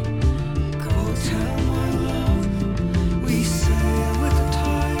lady, go tell my love, we sail with the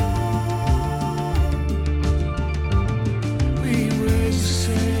tide. We raise the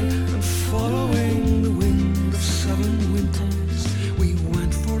sail and following the wind of 7 winters. We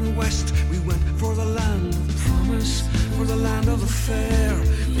went for the west, we went for the land of promise, for the land of the fair,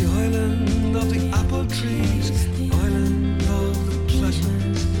 the island of the apple trees, the island of the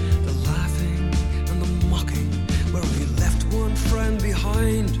pleasant, the laughing and the mocking, where we left one friend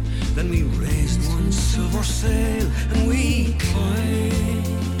behind. Then we raised one silver sail and we climbed.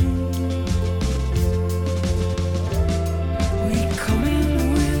 We come in the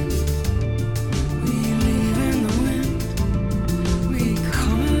wind, we leave in the wind. We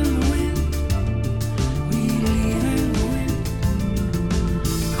come in the wind, we leave in the wind.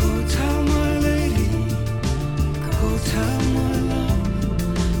 Go tell my lady, go tell my love,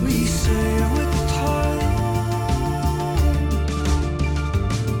 we sail with the tide.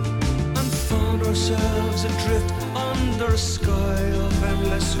 And found ourselves adrift under a sky of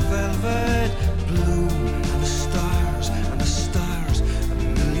endless velvet blue. And the stars, a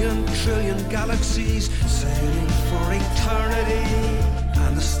million trillion galaxies sailing for eternity.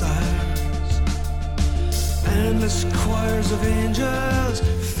 And the stars, endless choirs of angels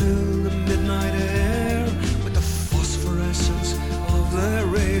fill the midnight air with the phosphorescence of their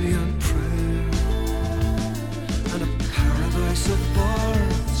radiant prayer. And a paradise of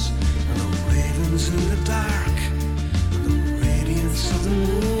birds and the ravens in the dark, and the radiance of the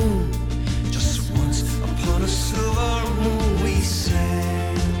moon. Just once upon a silver moon we sail.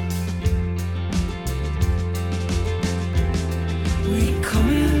 We come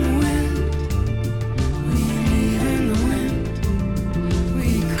in the wind, we leave in the wind. We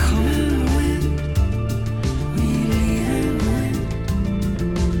come in the wind, we leave in the wind.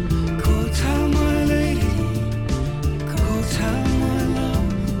 Go tell my lady, go tell my love,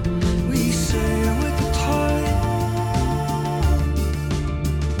 we sail with the tide.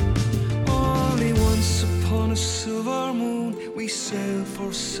 Only once upon a silver moon we sailed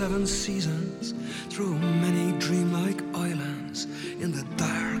for 7 seasons through many dreamlike islands in the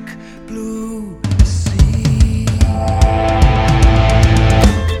dark blue sea.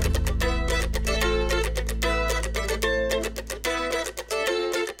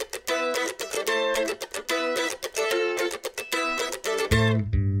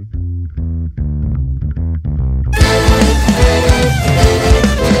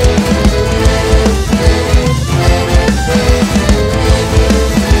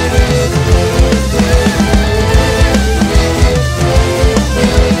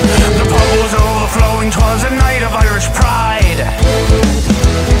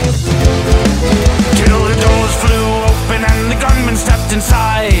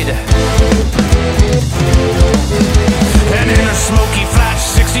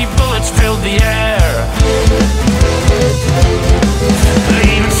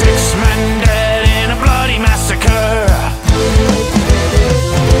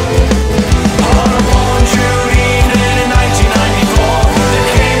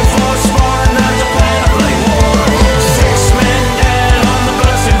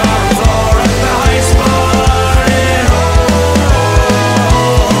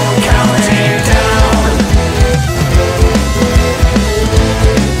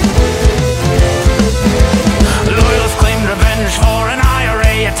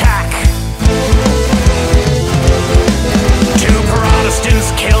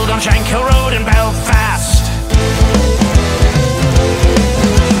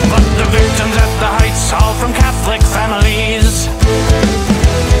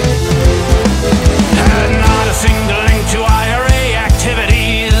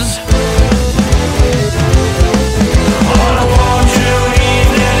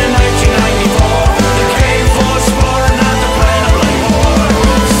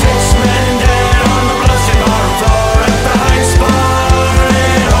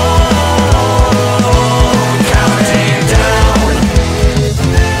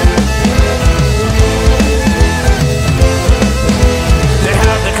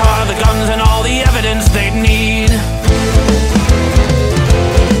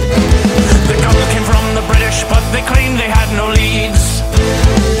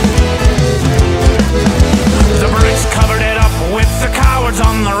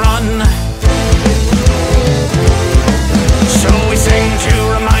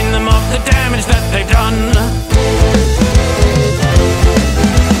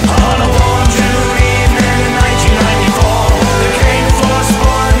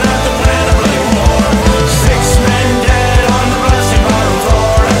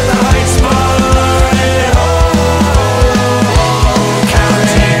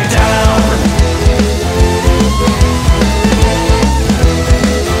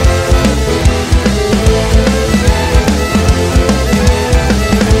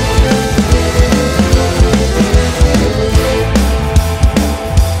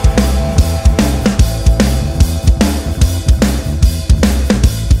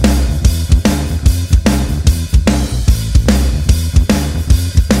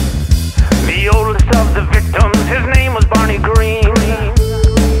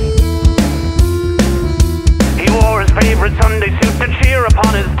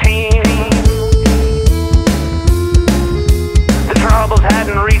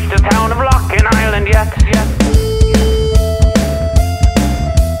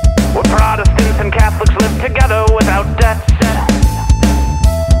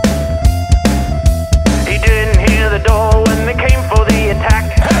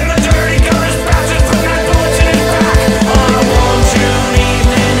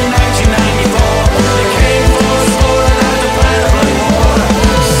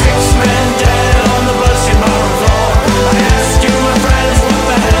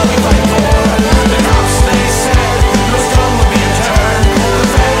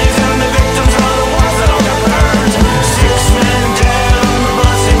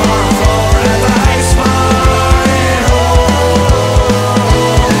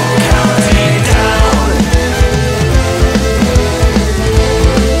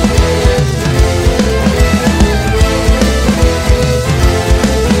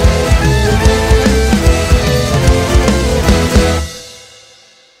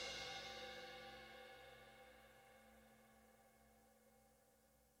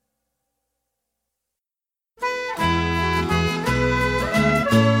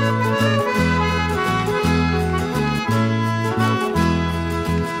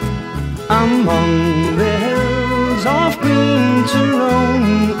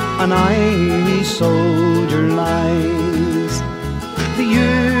 an Irish soldier lies. The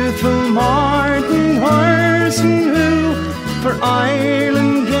youthful Martin Horson who for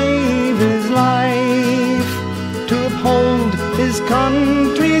Ireland gave his life to uphold his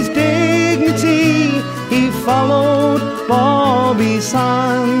country's dignity, he followed Bobby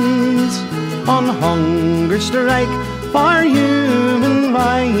Sands on hunger strike for human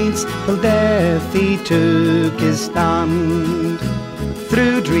rights, till death he took his stand.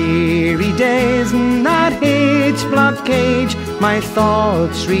 Through dreary days in that H-block cage, my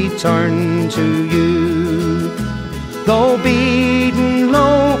thoughts return to you. Though beaten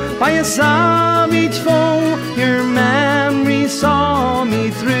low by a savage foe, your memory saw me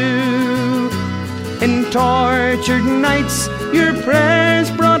through. In tortured nights, your prayers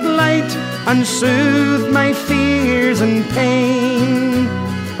brought light and soothed my fears and pain.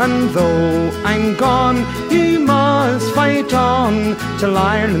 And though I'm gone, you must fight on till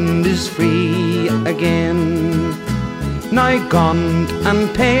Ireland is free again. Now gaunt and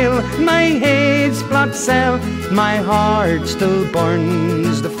pale, my head's black cell, my heart still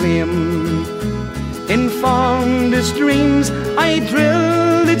burns the flame. In fondest dreams I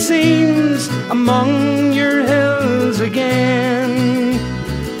drilled, it seems, among your hills again,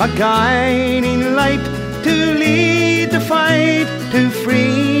 a guiding light to lead the fight, to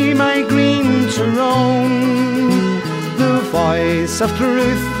free my green Tyrone. The voice of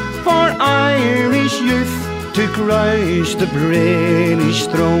truth for Irish youth, to crush the British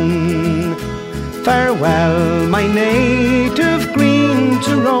throne. Farewell, my native green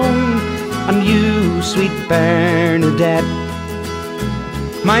Tyrone, and you, sweet Bernadette,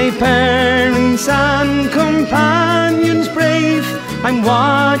 my parents and companions brave, I'm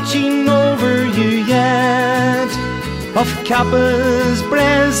watching over you yet. Of Kappa's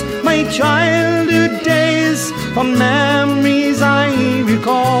Braes, my childhood days, fond memories I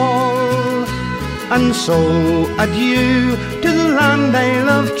recall. And so adieu to the land I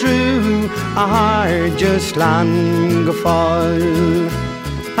love true, a heart just Llangofall.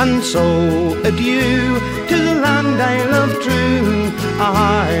 And so adieu to the land I love true, a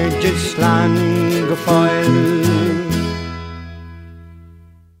heart just Llangofall.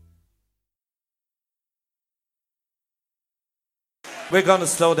 We're going to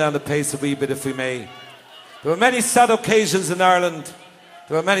slow down the pace a wee bit if we may. There were many sad occasions in Ireland.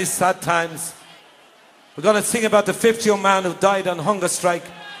 There were many sad times. We're going to sing about the 50-year-old man who died on hunger strike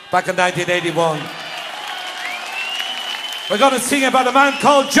back in 1981. We're going to sing about a man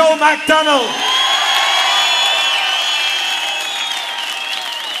called Joe McDonnell.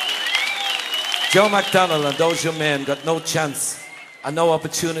 Joe McDonnell and those young men got no chance and no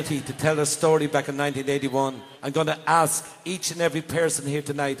opportunity to tell their story back in 1981. I'm going to ask each and every person here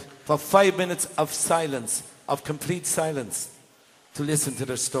tonight for 5 minutes of silence, of complete silence, to listen to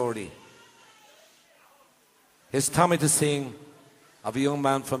their story. Here's Tommy to sing of a young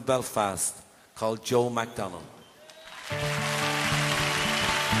man from Belfast called Joe McDonnell.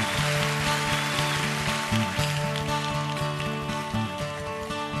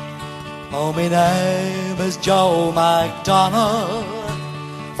 Oh, my name is Joe McDonnell.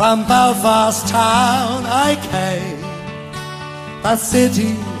 From Belfast town I came, a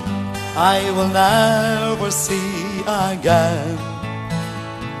city I will never see again.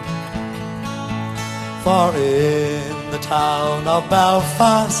 For in the town of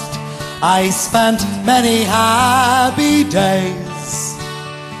Belfast I spent many happy days.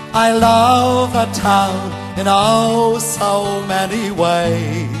 I love that town in oh so many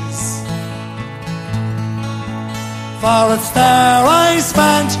ways. For it's there I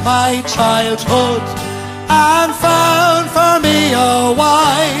spent my childhood and found for me a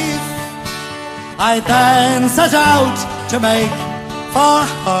wife. I then set out to make for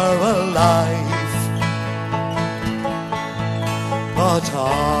her a life. But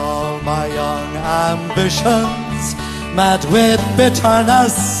all my young ambitions met with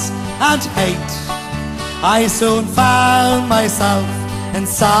bitterness and hate. I soon found myself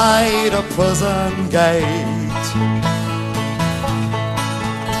inside a prison gate.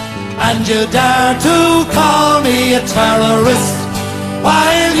 And you dare to call me a terrorist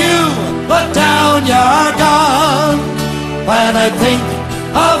while you put down your gun, when I think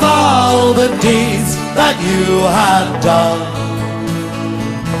of all the deeds that you had done.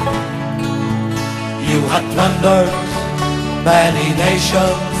 You had plundered many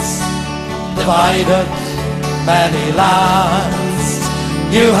nations, divided many lands.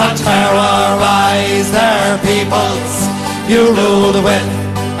 You had terrorized their peoples. You ruled with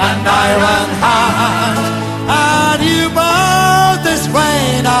an iron hand, and you brought this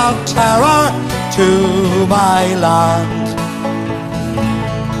reign of terror to my land.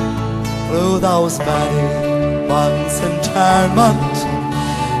 through those many months internment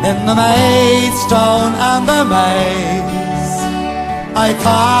in the Maidstone and the Maze. I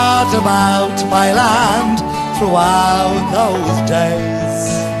thought about my land throughout those days.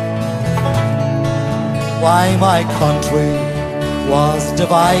 Why my country was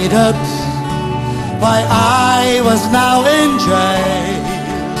divided, why I was now in jail,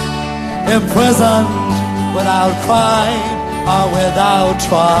 imprisoned without crime or without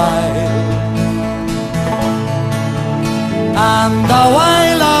trial. And though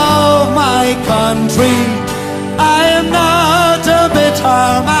I love my country, I am not a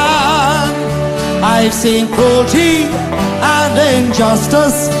bitter man. I've seen cruelty and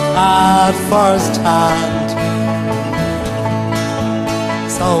injustice at first hand.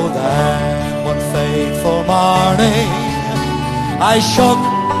 So then one fateful morning I shook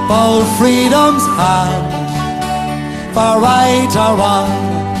both freedom's hand. For right or wrong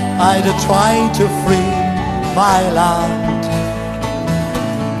I'd try to free my land.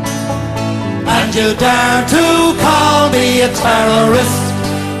 And you dare to call me a terrorist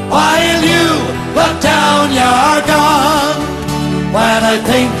while you put down your gun. When I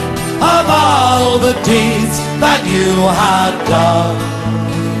think of all the deeds that you had done,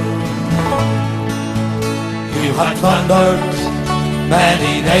 you had plundered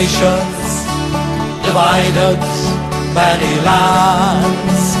many nations, divided many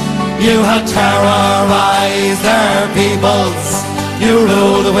lands. You had terrorized their peoples, you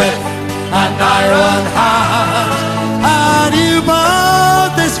ruled with an iron hand, and you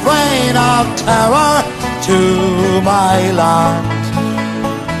brought this reign of terror to my land.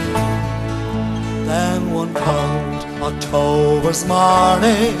 Then one cold October's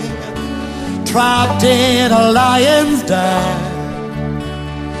morning, trapped in a lion's den,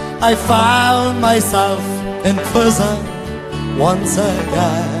 I found myself in prison once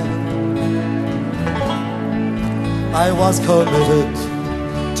again. I was committed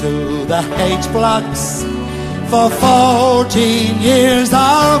to the H blocks for 14 years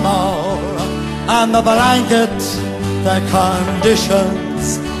or more, and the blanket, the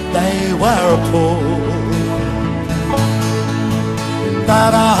conditions, they were poor.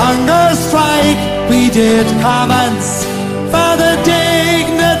 That a hunger strike we did commence for the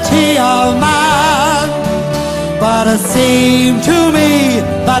dignity of man, but it seemed to me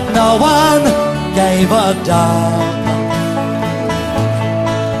that no one gave a damn.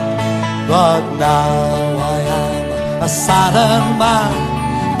 But now I am a saddened man,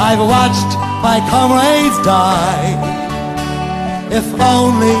 I've watched my comrades die. If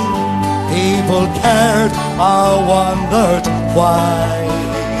only people cared or wondered why.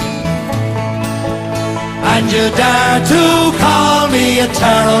 And you dare to call me a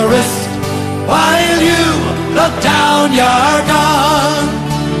terrorist while you look down your gun.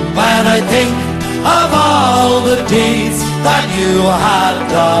 When I think of all the deeds that you had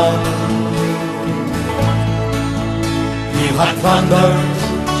done. You had plundered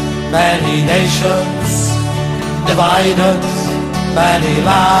many nations, divided many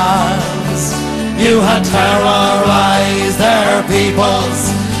lands. You had terrorized their peoples,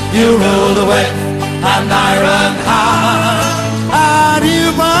 you ruled with an iron hand, and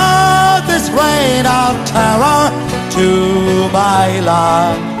you brought this reign of terror to my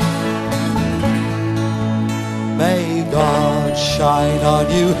land. May God shine on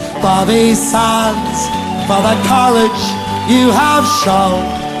you, Bobby Sands, for the courage you have shown.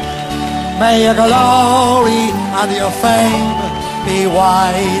 May your glory and your fame be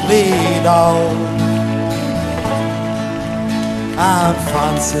widely known. And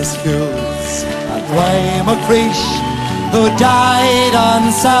Francis Hughes and Ray McCreesh, who died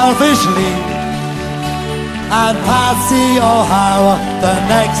unselfishly, and Patsy O'Hara, the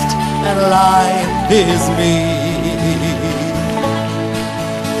next in line is me.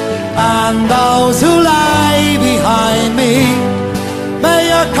 And those who lie behind me, may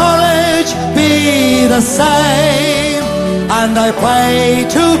your courage be the same. And I pray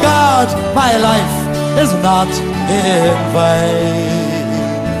to God my life is not in vain.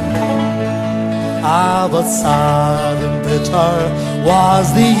 Ah, but sad and bitter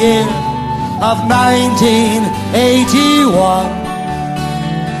was the year of 1981.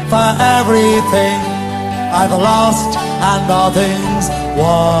 For everything I've lost and nothing's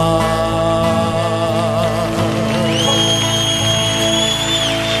won.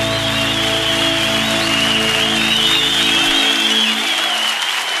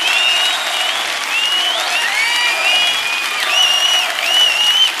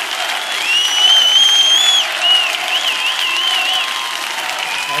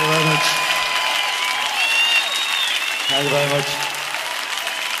 Thank you very much. Thank you very much.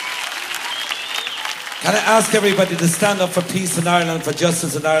 Can I ask everybody to stand up for peace in Ireland, for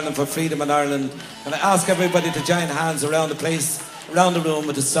justice in Ireland, for freedom in Ireland? Can I ask everybody to join hands around the place, around the room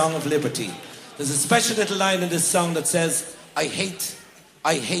with the Song of Liberty? There's a special little line in this song that says, I hate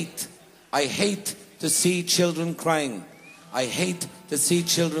to see children crying. I hate to see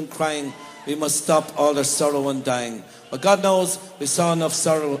children crying. We must stop all their sorrow and dying. But God knows we saw enough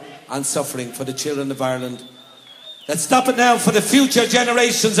sorrow and suffering for the children of Ireland. Let's stop it now for the future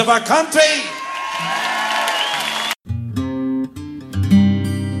generations of our country.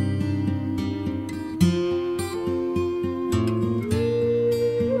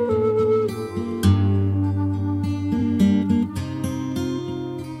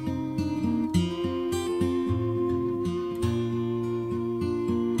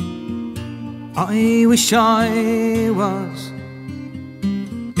 I wish I was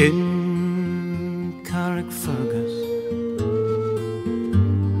in Carrickfergus,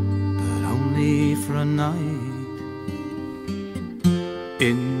 but only for a night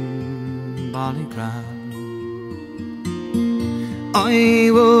in Ballyground. I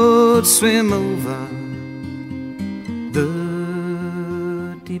would swim over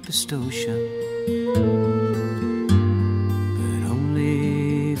the deepest ocean, but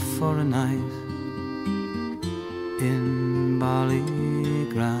only for a night in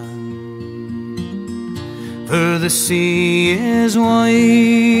Ballyground. For the sea is wide,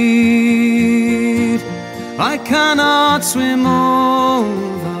 I cannot swim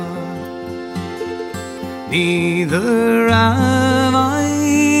over, neither have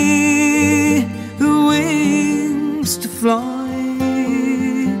I the wings to fly.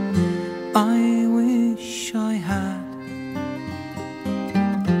 I wish I had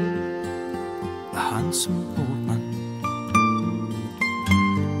a handsome boatman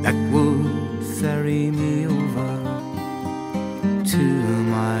that would ferry me over to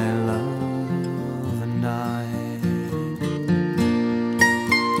my love and I.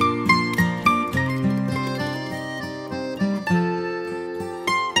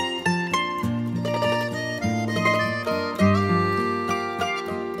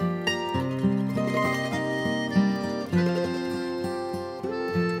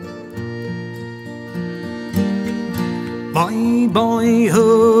 My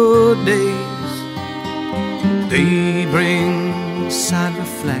boyhood days, they bring sad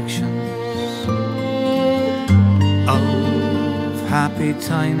reflections of happy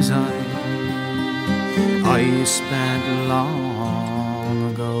times I spent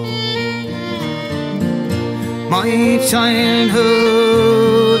long ago. My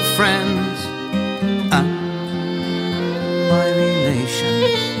childhood friends and my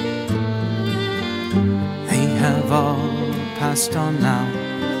relations, they have all passed on now,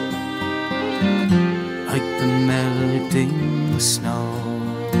 like the melting snow.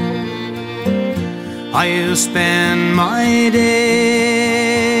 I'll spend my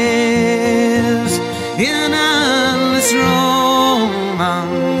days in endless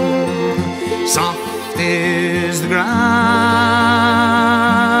romance, soft is the grass,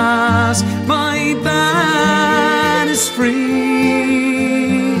 my band is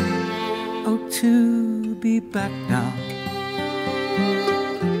free. Oh, to be back now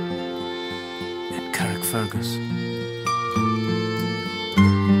Fergus,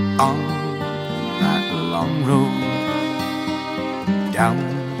 on that long road down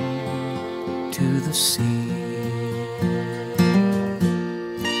to the sea.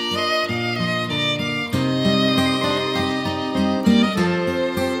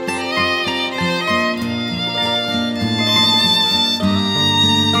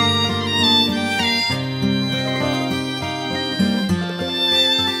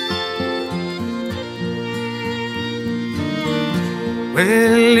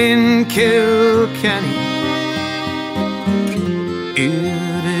 Well, in Kilkenny,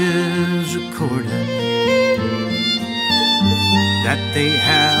 it is recorded that they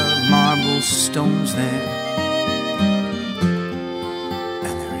have marble stones there,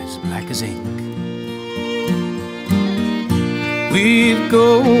 and they're as black as ink. With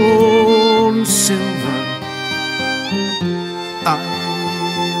gold and silver, I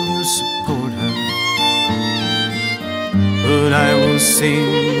will support her, but I will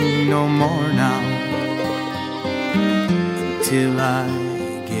sing no more now until I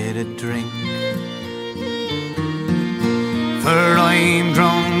get a drink. For I'm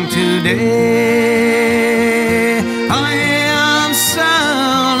drunk today, I am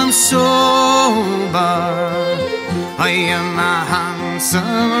seldom sober, I am a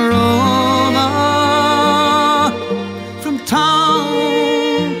handsome rover from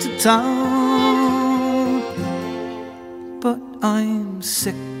town to town. But I'm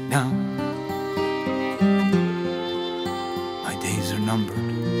sick now numbered.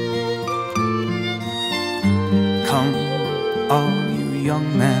 Come, all you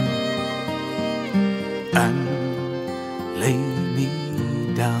young men, and lay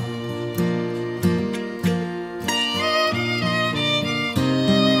me down.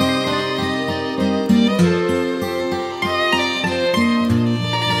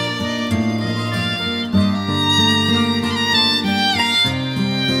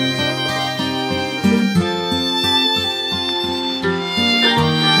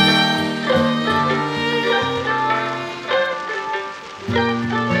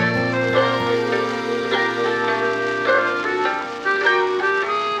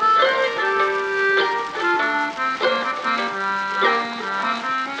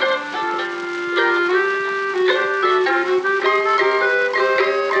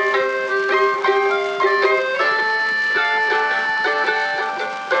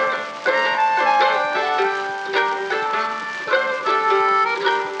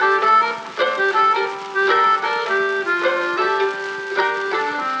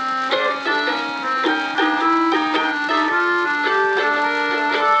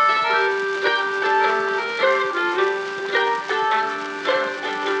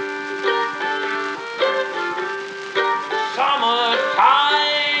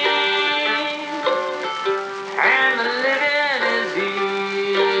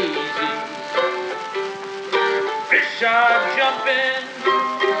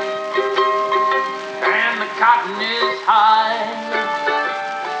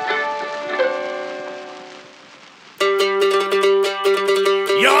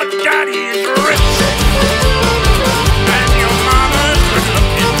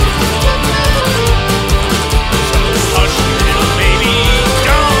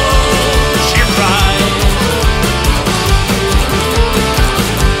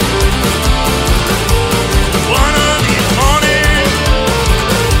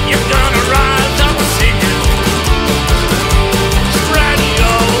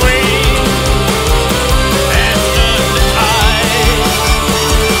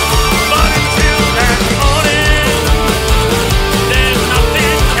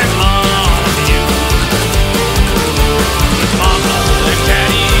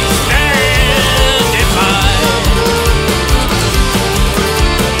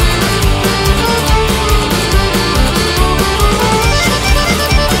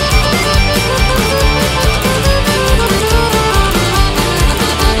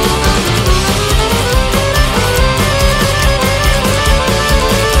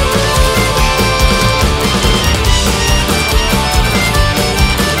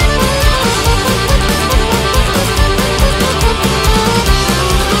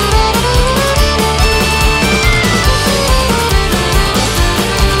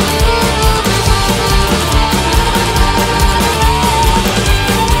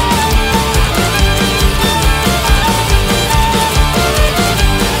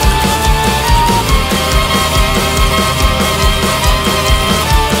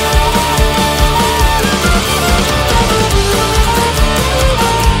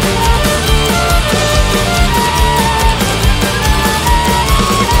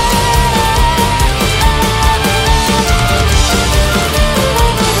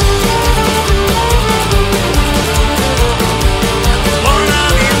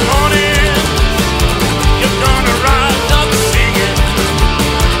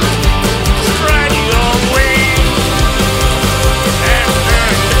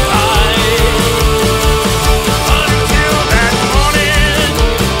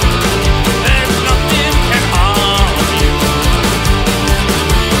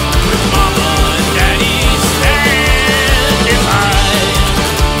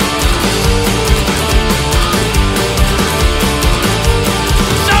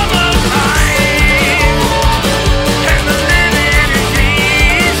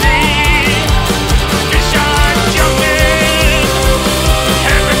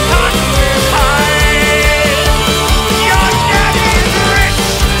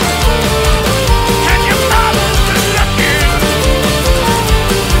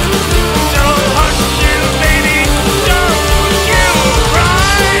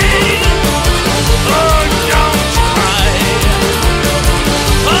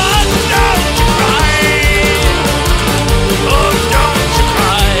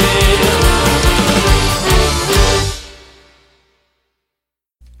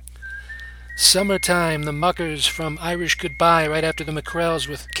 Summertime, the Muckers from Irish Goodbye, right after the McCrells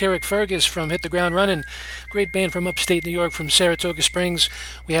with Carrickfergus from Hit the Ground Running. Great band from upstate New York, from Saratoga Springs.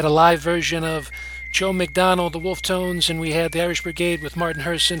 We had a live version of Joe McDonald, the Wolf Tones, and we had the Irish Brigade with Martin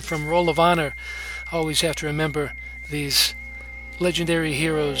Herson from Roll of Honor. Always have to remember these legendary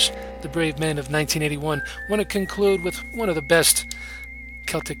heroes, the brave men of 1981. Want to conclude with one of the best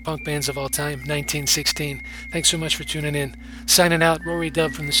Celtic punk bands of all time, 1916. Thanks so much for tuning in. Signing out, Rory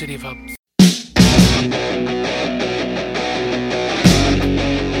Dub from the City of Hub.